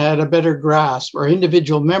often had a better grasp, or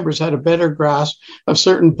individual members had a better grasp of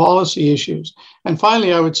certain policy issues. And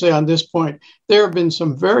finally, I would say on this point, there have been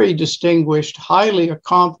some very distinguished, highly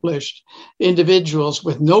accomplished individuals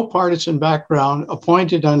with no partisan background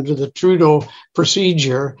appointed under the Trudeau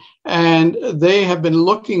procedure, and they have been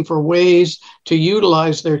looking for ways to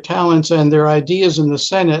utilize their talents and their ideas in the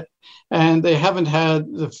Senate, and they haven't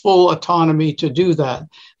had the full autonomy to do that.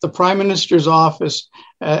 The Prime Minister's office,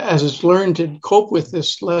 as it's learned to cope with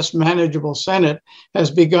this less manageable Senate,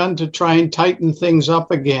 has begun to try and tighten things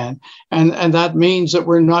up again. And that means that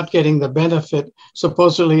we're not getting the benefit,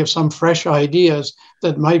 supposedly, of some fresh ideas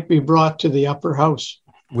that might be brought to the upper house.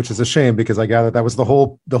 Which is a shame, because I gather that was the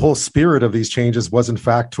whole spirit of these changes was, in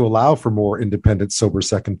fact, to allow for more independent, sober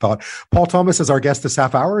second thought. Paul Thomas is our guest this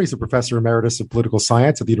half hour. He's a professor emeritus of political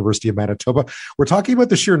science at the University of Manitoba. We're talking about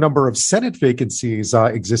the sheer number of Senate vacancies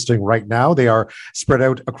existing right now. They are spread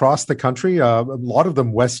out across the country, a lot of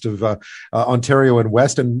them west of Ontario and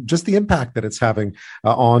west, and just the impact that it's having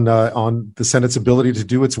on the Senate's ability to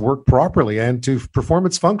do its work properly and to perform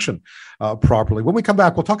its function properly. When we come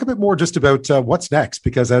back, we'll talk a bit more just about what's next,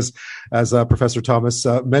 because as Professor Thomas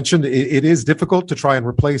mentioned, it is difficult to try and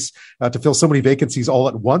replace, to fill so many vacancies all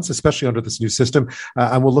at once, especially under this new system.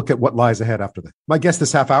 And we'll look at what lies ahead after that. My guest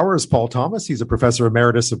this half hour is Paul Thomas. He's a professor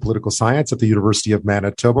emeritus of political science at the University of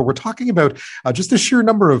Manitoba. We're talking about just the sheer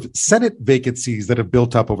number of Senate vacancies that have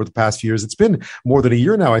built up over the past years. It's been more than a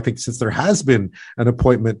year now, I think, since there has been an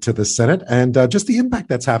appointment to the Senate, and just the impact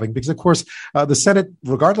that's having. Because, of course, the Senate,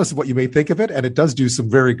 regardless of what you may think of it, and it does do some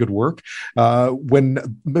very good work, when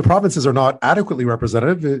the provinces are not adequately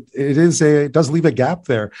representative, it does leave a gap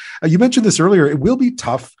there. You mentioned this earlier. It will be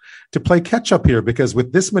tough to play catch up here, because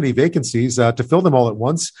with this many vacancies, to fill them all at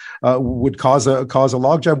once would cause a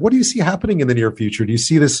logjam. What do you see happening in the near future? Do you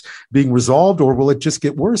see this being resolved, or will it just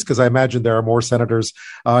get worse? Because I imagine there are more senators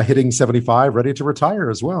hitting 75, ready to retire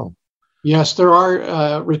as well. Yes, there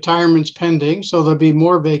are retirements pending, so there'll be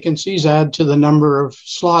more vacancies, add to the number of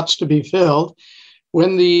slots to be filled.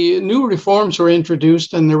 When the new reforms were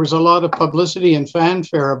introduced, and there was a lot of publicity and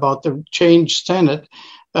fanfare about the changed Senate,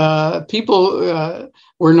 people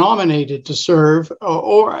were nominated to serve,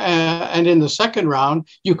 and in the second round,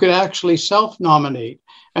 you could actually self-nominate.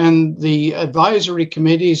 And the advisory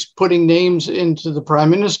committees putting names into the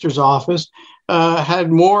Prime Minister's office had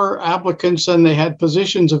more applicants than they had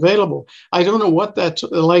positions available. I don't know what that's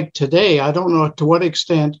like today. I don't know to what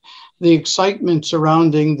extent the excitement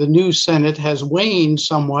surrounding the new Senate has waned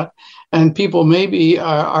somewhat, and people maybe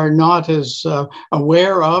are not as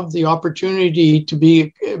aware of the opportunity to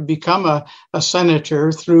become a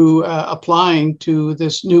senator through applying to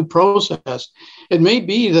this new process. It may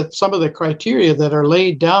be that some of the criteria that are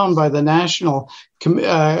laid down by the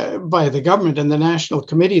by the government and the national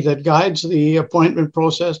committee that guides the appointment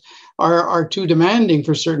process are too demanding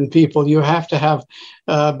for certain people. You have to have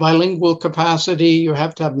bilingual capacity. You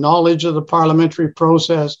have to have knowledge of the parliamentary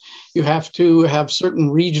process. You have to have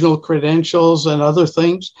certain regional credentials and other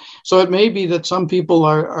things. So it may be that some people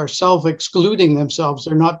are self-excluding themselves.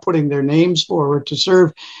 They're not putting their names forward to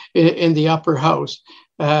serve in the upper house.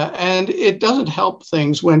 And it doesn't help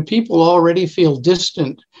things when people already feel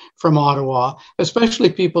distant from Ottawa,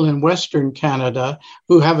 especially people in Western Canada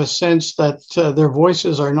who have a sense that their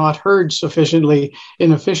voices are not heard sufficiently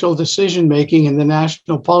in official decision-making in the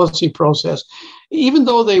national policy process. Even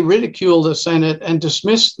though they ridicule the Senate and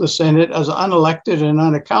dismiss the Senate as unelected and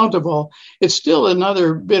unaccountable, it's still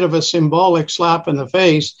another bit of a symbolic slap in the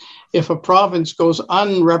face if a province goes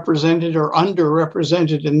unrepresented or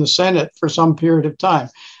underrepresented in the Senate for some period of time.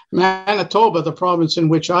 Manitoba, the province in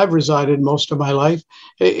which I've resided most of my life,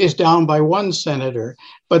 is down by one senator.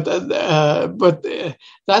 But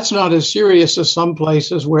that's not as serious as some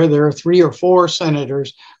places where there are 3 or 4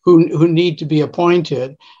 senators who need to be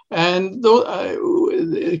appointed. And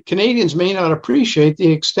Canadians may not appreciate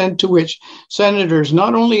the extent to which senators,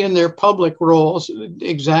 not only in their public roles,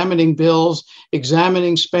 examining bills,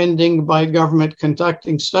 examining spending by government,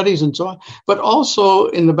 conducting studies and so on, but also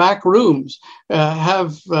in the back rooms,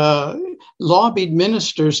 have lobbied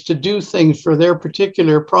ministers to do things for their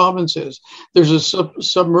particular provinces. There's a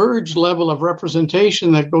submerged level of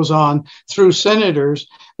representation that goes on through senators,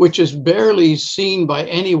 which is barely seen by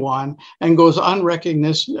anyone and goes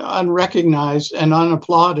unrecognized and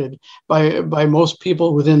unapplauded by most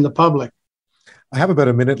people within the public. I have about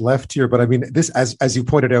a minute left here, but I mean, this, as you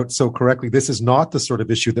pointed out so correctly, this is not the sort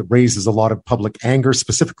of issue that raises a lot of public anger,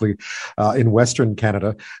 specifically in Western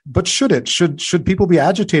Canada. But should it? Should people be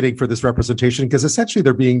agitating for this representation? Because essentially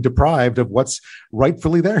they're being deprived of what's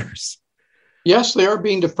rightfully theirs. Yes, they are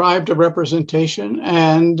being deprived of representation,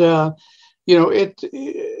 and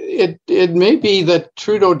it may be that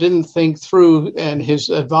Trudeau didn't think through, and his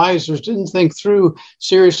advisors didn't think through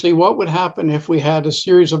seriously what would happen if we had a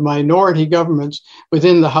series of minority governments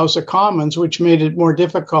within the House of Commons, which made it more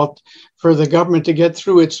difficult for the government to get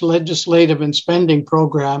through its legislative and spending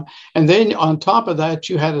program. And then on top of that,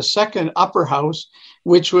 you had a second upper house,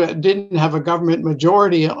 which didn't have a government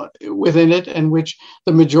majority within it, and which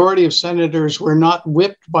the majority of senators were not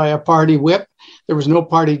whipped by a party whip. There was no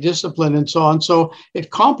party discipline and so on. So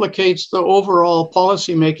it complicates the overall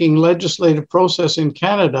policymaking legislative process in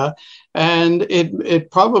Canada. And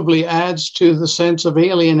it probably adds to the sense of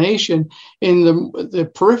alienation in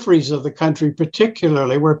the peripheries of the country,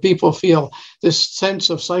 particularly where people feel this sense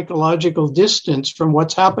of psychological distance from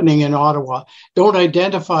what's happening in Ottawa, don't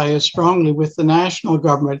identify as strongly with the national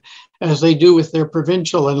government as they do with their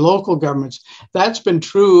provincial and local governments. That's been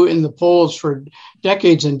true in the polls for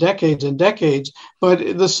decades and decades and decades.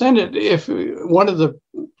 But the Senate, if one of the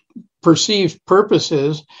perceived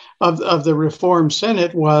purposes of the Reformed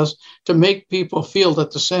Senate was to make people feel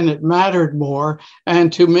that the Senate mattered more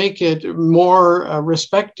and to make it more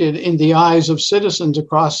respected in the eyes of citizens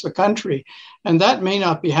across the country. And that may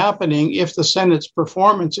not be happening if the Senate's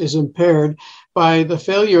performance is impaired by the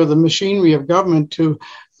failure of the machinery of government to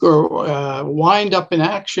wind up in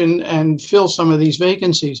action and fill some of these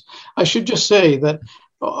vacancies. I should just say that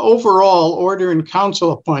overall, order and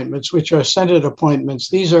council appointments, which are Senate appointments,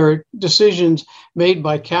 these are decisions made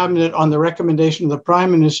by cabinet on the recommendation of the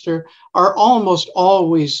Prime Minister, are almost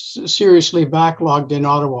always seriously backlogged in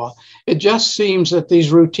Ottawa. It just seems that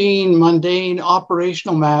these routine, mundane,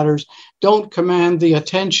 operational matters don't command the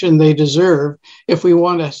attention they deserve if we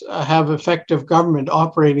want to have effective government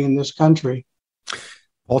operating in this country.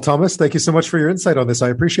 Paul Thomas, thank you so much for your insight on this. I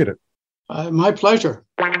appreciate it. My pleasure.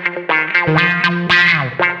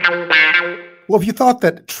 Well, if you thought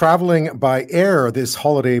that traveling by air this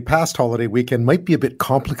past holiday weekend might be a bit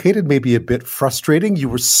complicated, maybe a bit frustrating, you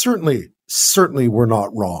were certainly were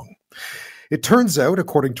not wrong. It turns out,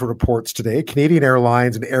 according to reports today, Canadian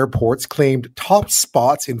airlines and airports claimed top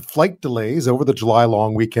spots in flight delays over the July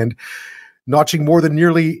long weekend, notching more than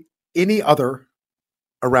nearly any other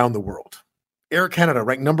around the world. Air Canada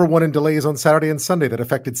ranked number 1 in delays on Saturday and Sunday that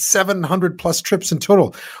affected 700 plus trips in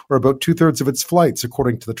total, or about 2/3 of its flights,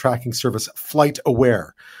 according to the tracking service Flight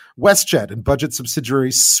Aware. WestJet and budget subsidiary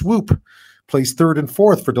Swoop placed 3rd and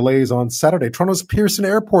 4th for delays on Saturday. Toronto's Pearson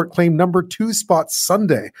Airport claimed number 2 spot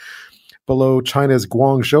Sunday, below China's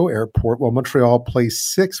Guangzhou Airport, while Montreal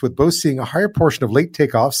placed 6th, with both seeing a higher portion of late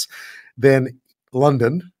takeoffs than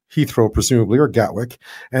London, Heathrow presumably, or Gatwick,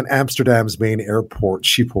 and Amsterdam's main airport,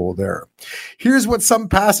 Schiphol there. Here's what some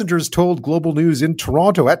passengers told Global News in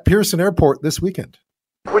Toronto at Pearson Airport this weekend.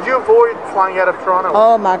 Would you avoid flying out of Toronto?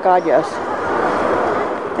 Oh my God, yes.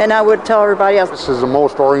 And I would tell everybody else. This is the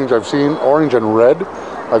most orange I've seen, orange and red,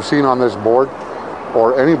 I've seen on this board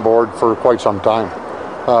or any board for quite some time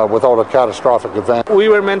without a catastrophic event. We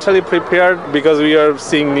were mentally prepared because we are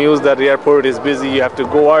seeing news that the airport is busy, you have to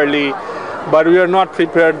go early, but we are not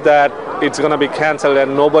prepared that it's going to be canceled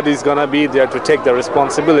and nobody's going to be there to take the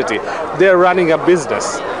responsibility. They're running a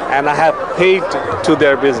business and I have paid to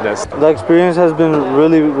their business. The experience has been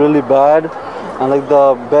really, really bad, and like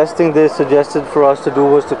the best thing they suggested for us to do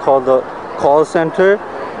was to call the call center,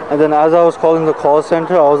 and then as I was calling the call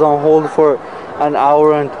center, I was on hold for an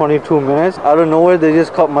hour and 22 minutes. Out of nowhere, they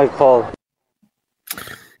just cut my call.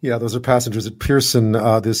 Yeah, those are passengers at Pearson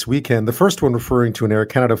this weekend. The first one referring to an Air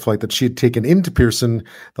Canada flight that she had taken into Pearson.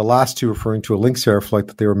 The last two referring to a Lynx Air flight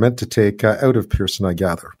that they were meant to take out of Pearson, I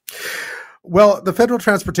gather. Well, the federal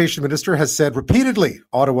transportation minister has said repeatedly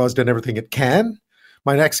Ottawa's done everything it can.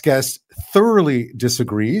 My next guest thoroughly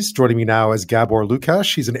disagrees. Joining me now is Gabor Lukacs.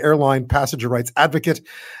 She's an airline passenger rights advocate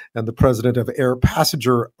and the president of Air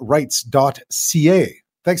Passenger Rights.ca.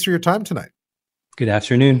 Thanks for your time tonight. Good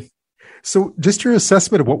afternoon. So just your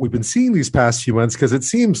assessment of what we've been seeing these past few months, because it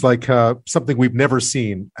seems like something we've never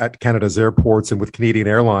seen at Canada's airports and with Canadian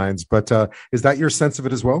Airlines. But is that your sense of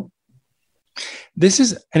it as well? This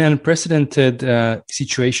is an unprecedented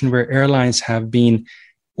situation where airlines have been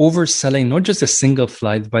overselling not just a single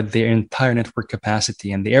flight, but their entire network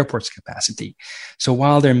capacity and the airport's capacity. So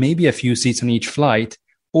while there may be a few seats on each flight,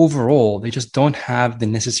 overall, they just don't have the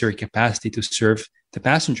necessary capacity to serve the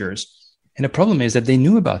passengers. And the problem is that they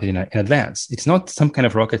knew about it in advance. It's not some kind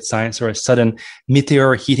of rocket science or a sudden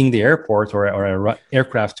meteor hitting the airport or an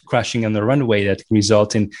aircraft crashing on the runway that can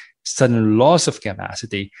result in sudden loss of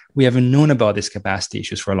capacity. We have known about these capacity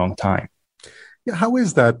issues for a long time. Yeah, how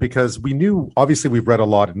is that? Because we knew, obviously, we've read a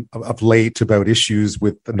lot of late about issues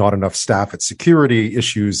with not enough staff at security,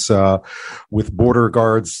 issues with border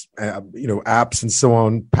guards, apps and so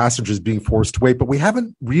on, passengers being forced to wait. But we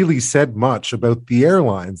haven't really said much about the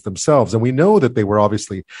airlines themselves. And we know that they were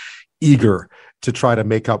obviously eager to try to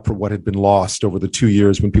make up for what had been lost over the 2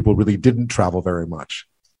 years when people really didn't travel very much.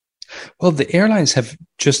 Well, the airlines have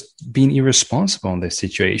just been irresponsible in this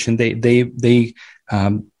situation. They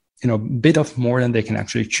bit off more than they can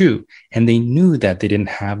actually chew. And they knew that they didn't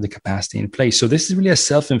have the capacity in place. So this is really a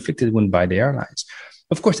self-inflicted wound by the airlines.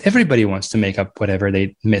 Of course, everybody wants to make up whatever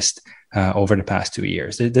they missed over the past 2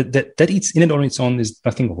 years. That it's in it on its own, is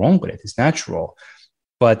nothing wrong with it. It's natural.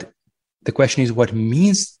 But the question is what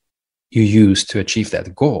means you use to achieve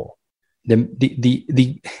that goal.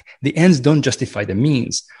 The ends don't justify the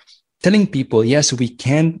means. Telling people, yes, we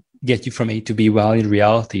can get you from A to B, while in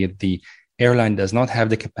reality, the airline does not have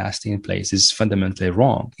the capacity in place is fundamentally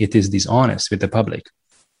wrong. It is dishonest with the public.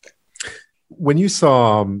 When you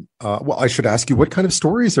saw, I should ask you, what kind of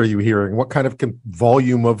stories are you hearing? What kind of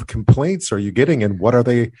volume of complaints are you getting? And what are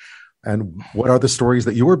they? And what are the stories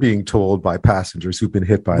that you are being told by passengers who've been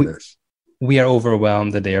hit by this? We are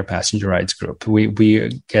overwhelmed at the Air Passenger Rights Group. We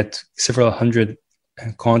get several hundred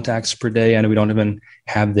contacts per day, and we don't even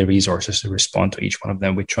have the resources to respond to each one of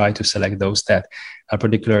them. We try to select those that are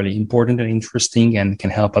particularly important and interesting and can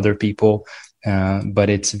help other people. But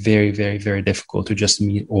it's very, very, very difficult to just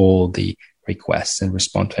meet all the requests and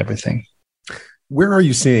respond to everything. Where are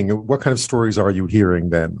you seeing? What kind of stories are you hearing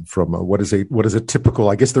then from what is a typical,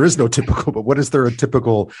 I guess there is no typical, but what is there a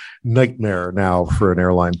typical nightmare now for an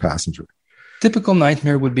airline passenger? Typical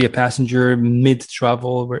nightmare would be a passenger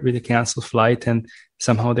mid-travel with a canceled flight, and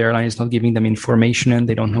somehow the airline is not giving them information and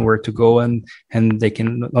they don't know where to go, and they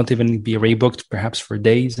can not even be rebooked perhaps for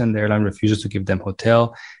days, and the airline refuses to give them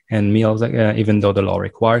hotel and meals, even though the law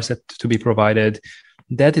requires that to be provided.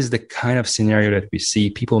 That is the kind of scenario that we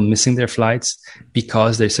see, people missing their flights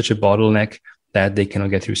because there's such a bottleneck that they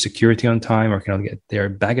cannot get through security on time or cannot get their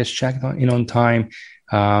baggage checked in on time.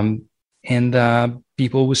 And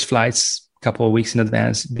people whose flights couple of weeks in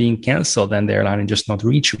advance being canceled and the airline is just not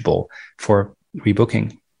reachable for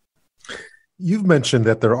rebooking. You've mentioned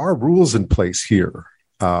that there are rules in place here.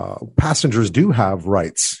 Passengers do have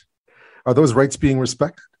rights. Are those rights being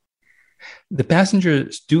respected? The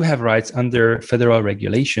passengers do have rights under federal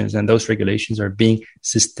regulations, and those regulations are being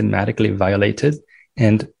systematically violated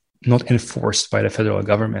and not enforced by the federal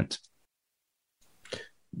government.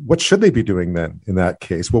 What should they be doing then in that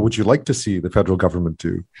case? What would you like to see the federal government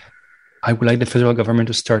do? I would like the federal government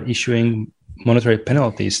to start issuing monetary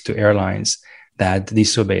penalties to airlines that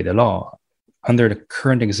disobey the law. Under the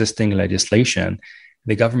current existing legislation,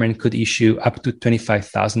 the government could issue up to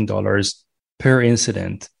 $25,000 per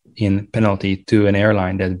incident in penalty to an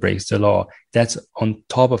airline that breaks the law. That's on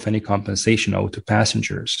top of any compensation owed to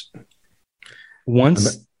passengers.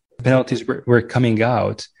 Once penalties were coming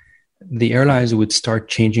out, the airlines would start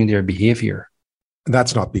changing their behavior.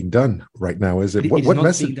 That's not being done right now, is it? It is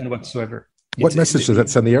not being done whatsoever. What message does that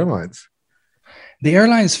send the airlines? The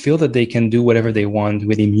airlines feel that they can do whatever they want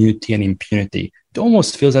with immunity and impunity. It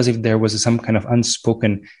almost feels as if there was some kind of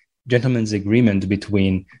unspoken gentleman's agreement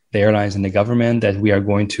between the airlines and the government that we are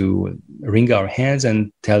going to wring our hands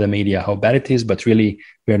and tell the media how bad it is, but really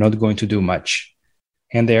we are not going to do much.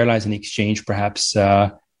 And the airlines in exchange perhaps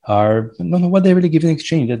I don't know what they really give in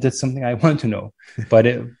exchange. That's something I want to know. But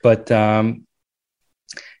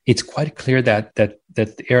it's quite clear that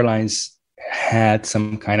the airlines had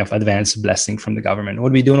some kind of advance blessing from the government.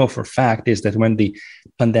 What we do know for a fact is that when the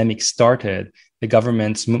pandemic started, the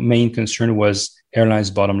government's main concern was airlines'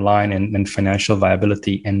 bottom line and financial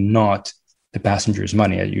viability, and not the passengers'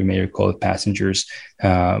 money. As you may recall, the passengers'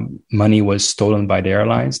 money was stolen by the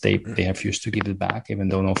airlines. They refused to give it back, even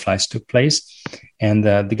though no flights took place. And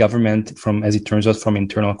the government, as it turns out, from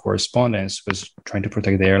internal correspondence, was trying to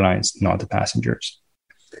protect the airlines, not the passengers.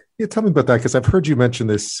 Yeah, tell me about that, because I've heard you mention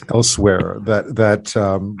this elsewhere, that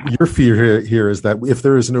your fear here is that if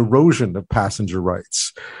there is an erosion of passenger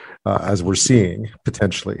rights, as we're seeing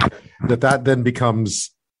potentially, that then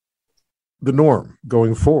becomes the norm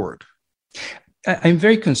going forward. I'm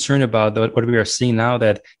very concerned about what we are seeing now,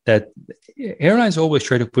 that airlines always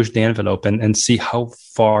try to push the envelope and see how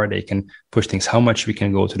far they can push things, how much we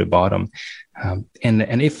can go to the bottom.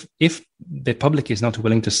 And if the public is not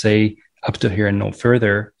willing to say up to here and no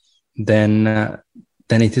further, then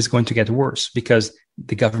it is going to get worse, because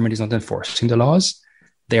the government is not enforcing the laws.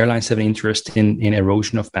 The airlines have an interest in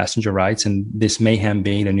erosion of passenger rights, and this mayhem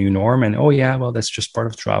being the new norm. And that's just part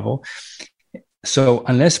of travel. So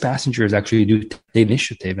unless passengers actually do the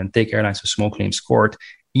initiative and take airlines to small claims court,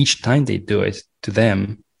 each time they do it to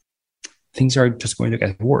them, things are just going to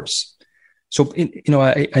get worse. So,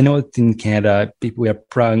 I know that in Canada, we are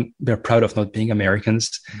proud of not being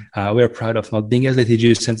Americans. We are proud of not being as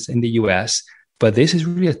litigious as in the US. But this is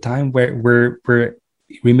really a time where we're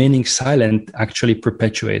remaining silent actually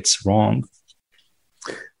perpetuates wrong.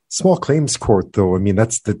 Small claims court, though, I mean,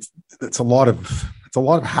 that's a lot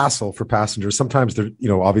of hassle for passengers. Sometimes they're,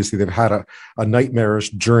 obviously they've had a nightmarish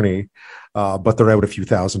journey, but they're out a few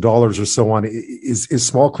 $1,000s or so on. Is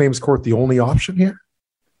small claims court the only option here?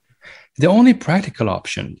 The only practical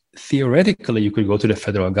option. Theoretically, you could go to the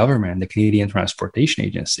federal government, the Canadian Transportation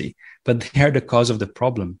Agency, but they are the cause of the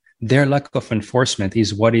problem. Their lack of enforcement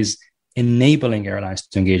is what is enabling airlines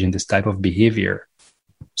to engage in this type of behavior.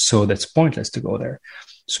 So that's pointless to go there.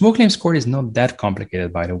 Small claims court is not that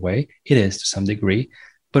complicated, by the way. It is to some degree.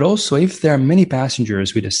 But also, if there are many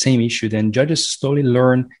passengers with the same issue, then judges slowly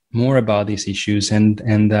learn more about these issues and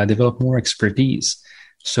develop more expertise.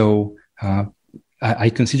 So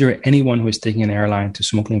I consider anyone who is taking an airline to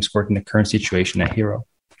small claims court in the current situation a hero.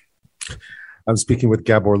 I'm speaking with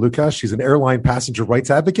Gabor Lukacs. She's an airline passenger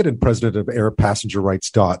rights advocate and president of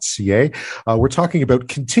Rights.ca. We're talking about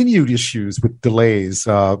continued issues with delays,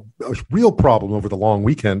 a real problem over the long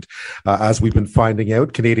weekend, as we've been finding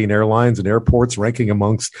out. Canadian airlines and airports ranking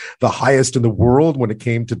amongst the highest in the world when it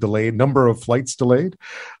came to number of flights delayed.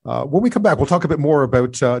 When we come back, we'll talk a bit more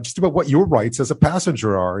about just about what your rights as a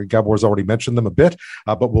passenger are. Gabor's already mentioned them a bit,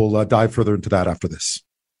 but we'll dive further into that after this.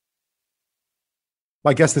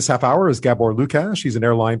 My guest this half hour is Gabor Lukacs. She's an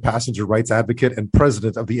airline passenger rights advocate and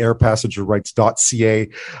president of the Rights.ca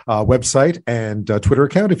website and Twitter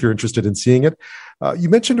account, if you're interested in seeing it. You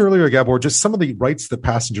mentioned earlier, Gabor, just some of the rights that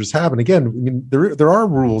passengers have. And again, I mean, there are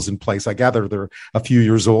rules in place. I gather they're a few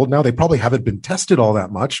years old now. They probably haven't been tested all that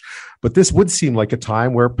much, but this would seem like a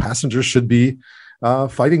time where passengers should be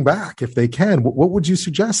fighting back if they can. What would you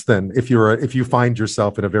suggest then if you find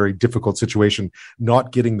yourself in a very difficult situation,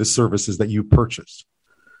 not getting the services that you purchased?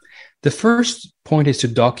 The first point is to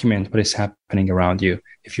document what is happening around you.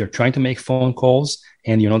 If you're trying to make phone calls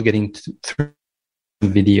and you're not getting through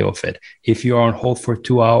video of it, if you are on hold for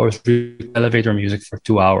 2 hours, elevator music for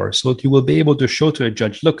 2 hours, so that you will be able to show to a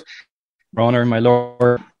judge, look, Your Honor, my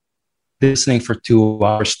Lord, listening for 2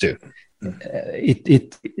 hours too.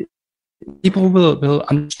 People will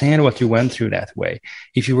understand what you went through that way.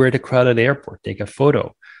 If you were at a crowded airport, take a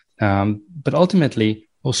photo. But ultimately,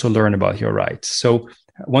 also learn about your rights. So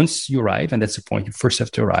once you arrive, and that's the point, you first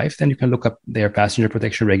have to arrive, then you can look up their passenger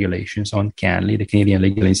protection regulations on CANLI, the Canadian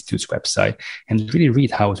Legal Institute's website, and really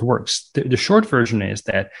read how it works. The short version is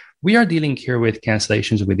that we are dealing here with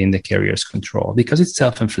cancellations within the carrier's control because it's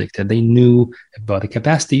self-inflicted. They knew about the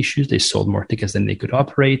capacity issues. They sold more tickets than they could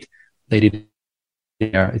operate. They did.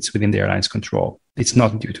 It's within the airline's control. It's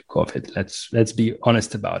not due to COVID. Let's be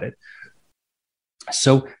honest about it.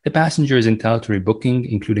 So the passenger is entitled to rebooking,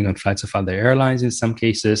 including on flights of other airlines in some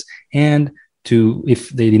cases, and to, if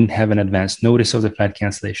they didn't have an advance notice of the flight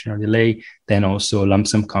cancellation or delay, then also a lump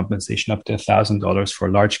sum compensation up to $1,000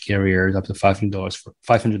 for large carriers, up to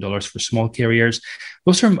 $500 for small carriers.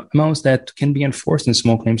 Those are amounts that can be enforced in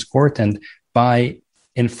small claims court, and by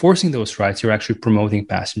enforcing those rights, you're actually promoting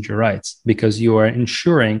passenger rights, because you are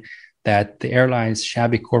ensuring that the airline's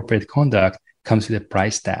shabby corporate conduct comes with a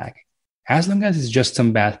price tag. As long as it's just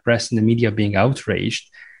some bad press in the media being outraged,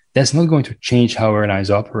 that's not going to change how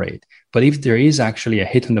airlines operate. But if there is actually a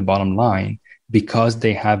hit on the bottom line because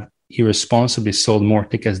they have irresponsibly sold more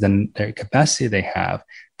tickets than their capacity they have,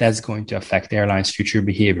 that's going to affect airlines' future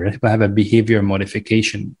behavior. It will have a behavior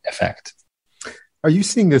modification effect. Are you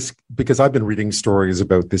seeing this? Because I've been reading stories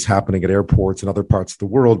about this happening at airports in other parts of the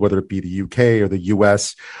world, whether it be the UK or the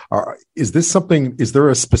US. Is there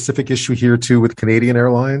a specific issue here too with Canadian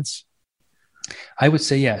Airlines? I would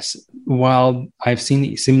say yes. While I've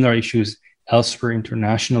seen similar issues elsewhere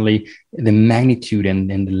internationally, the magnitude and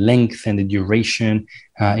the length and the duration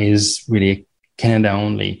is really Canada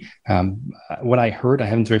only. What I heard, I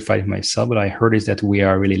haven't verified it myself, but I heard is that we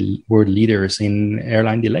are really world leaders in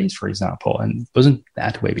airline delays, for example, and it wasn't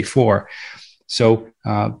that way before. So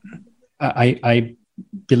I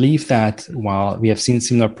believe that while we have seen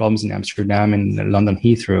similar problems in Amsterdam and London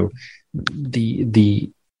Heathrow,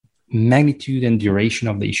 the magnitude and duration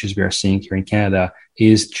of the issues we are seeing here in Canada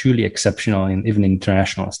is truly exceptional, in even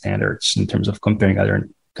international standards in terms of comparing other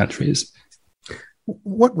countries.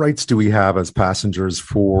 What rights do we have as passengers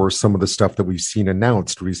for some of the stuff that we've seen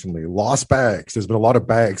announced recently? Lost bags. There's been a lot of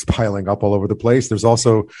bags piling up all over the place. There's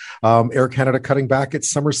also Air Canada cutting back its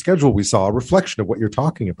summer schedule. We saw a reflection of what you're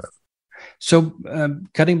talking about. So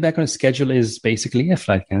cutting back on a schedule is basically a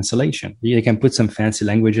flight cancellation. You can put some fancy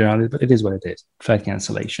language around it, but it is what it is, flight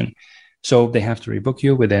cancellation. So they have to rebook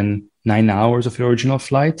you within 9 hours of your original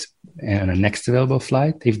flight and a next available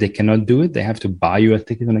flight. If they cannot do it, they have to buy you a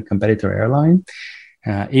ticket on a competitor airline.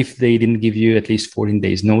 If they didn't give you at least 14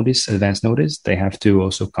 days notice, advance notice, they have to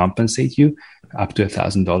also compensate you up to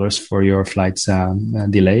 $1,000 for your flight's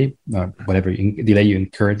delay, whatever delay you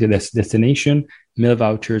incurred at the destination, meal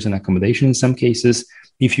vouchers and accommodation in some cases.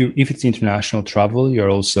 If it's international travel,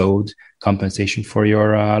 you're also owed compensation for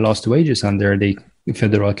your lost wages under the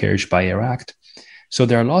Federal Carriage by Air Act. So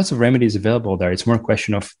there are lots of remedies available there. It's more a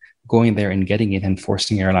question of going there and getting it and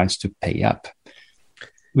forcing airlines to pay up.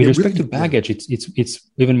 With respect to baggage, it's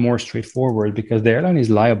even more straightforward, because the airline is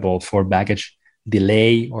liable for baggage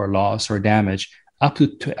delay or loss or damage up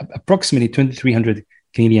to approximately 2,300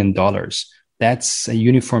 Canadian dollars. That's a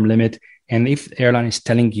uniform limit. And if the airline is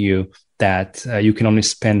telling you that you can only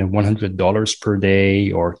spend $100 per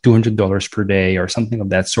day or $200 per day or something of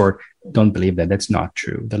that sort, don't believe that. That's not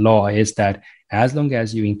true. The law is that as long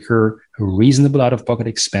as you incur reasonable out-of-pocket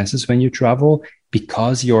expenses when you travel,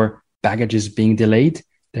 because your baggage is being delayed,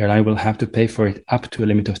 the airline will have to pay for it up to a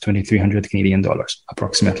limit of 2,300 Canadian dollars,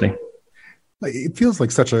 approximately. It feels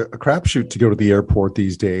like such a crapshoot to go to the airport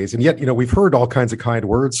these days. And yet, we've heard all kinds of kind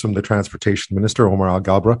words from the Transportation Minister, Omar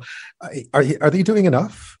Al-Gabra. Are they doing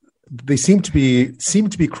enough? They seem to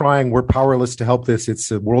be crying, we're powerless to help this. It's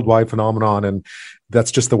a worldwide phenomenon, and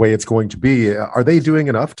that's just the way it's going to be. Are they doing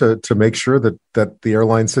enough to make sure that the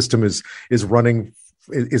airline system is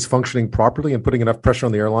functioning properly and putting enough pressure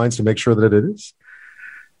on the airlines to make sure that it is?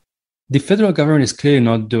 The federal government is clearly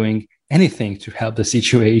not doing anything to help the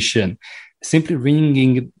situation. Simply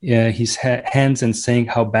wringing his hands and saying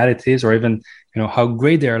how bad it is, or even how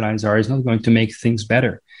great the airlines are, is not going to make things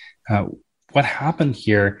better. What happened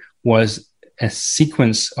here was a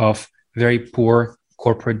sequence of very poor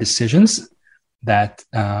corporate decisions that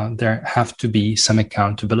there have to be some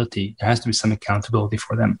accountability. There has to be some accountability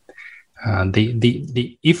for them.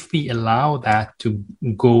 If we allow that to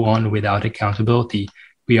go on without accountability,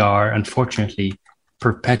 we are unfortunately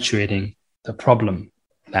perpetuating the problem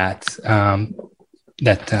that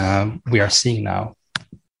we are seeing now.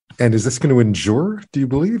 And is this going to endure, do you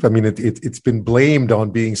believe? I mean, it's been blamed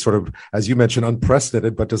on being sort of, as you mentioned,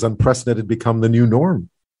 unprecedented, but does unprecedented become the new norm?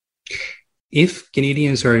 If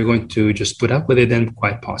Canadians are going to just put up with it, then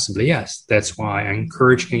quite possibly, yes. That's why I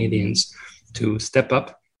encourage Canadians to step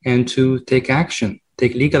up and to take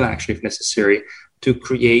legal action if necessary, to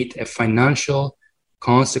create a financial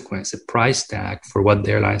consequence, a price tag for what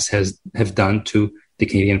the airlines have done to the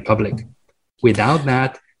Canadian public. Without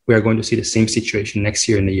that, we are going to see the same situation next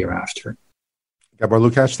year and the year after. Gabor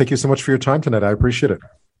Lukacs, thank you so much for your time tonight. I appreciate it.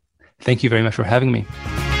 Thank you very much for having me.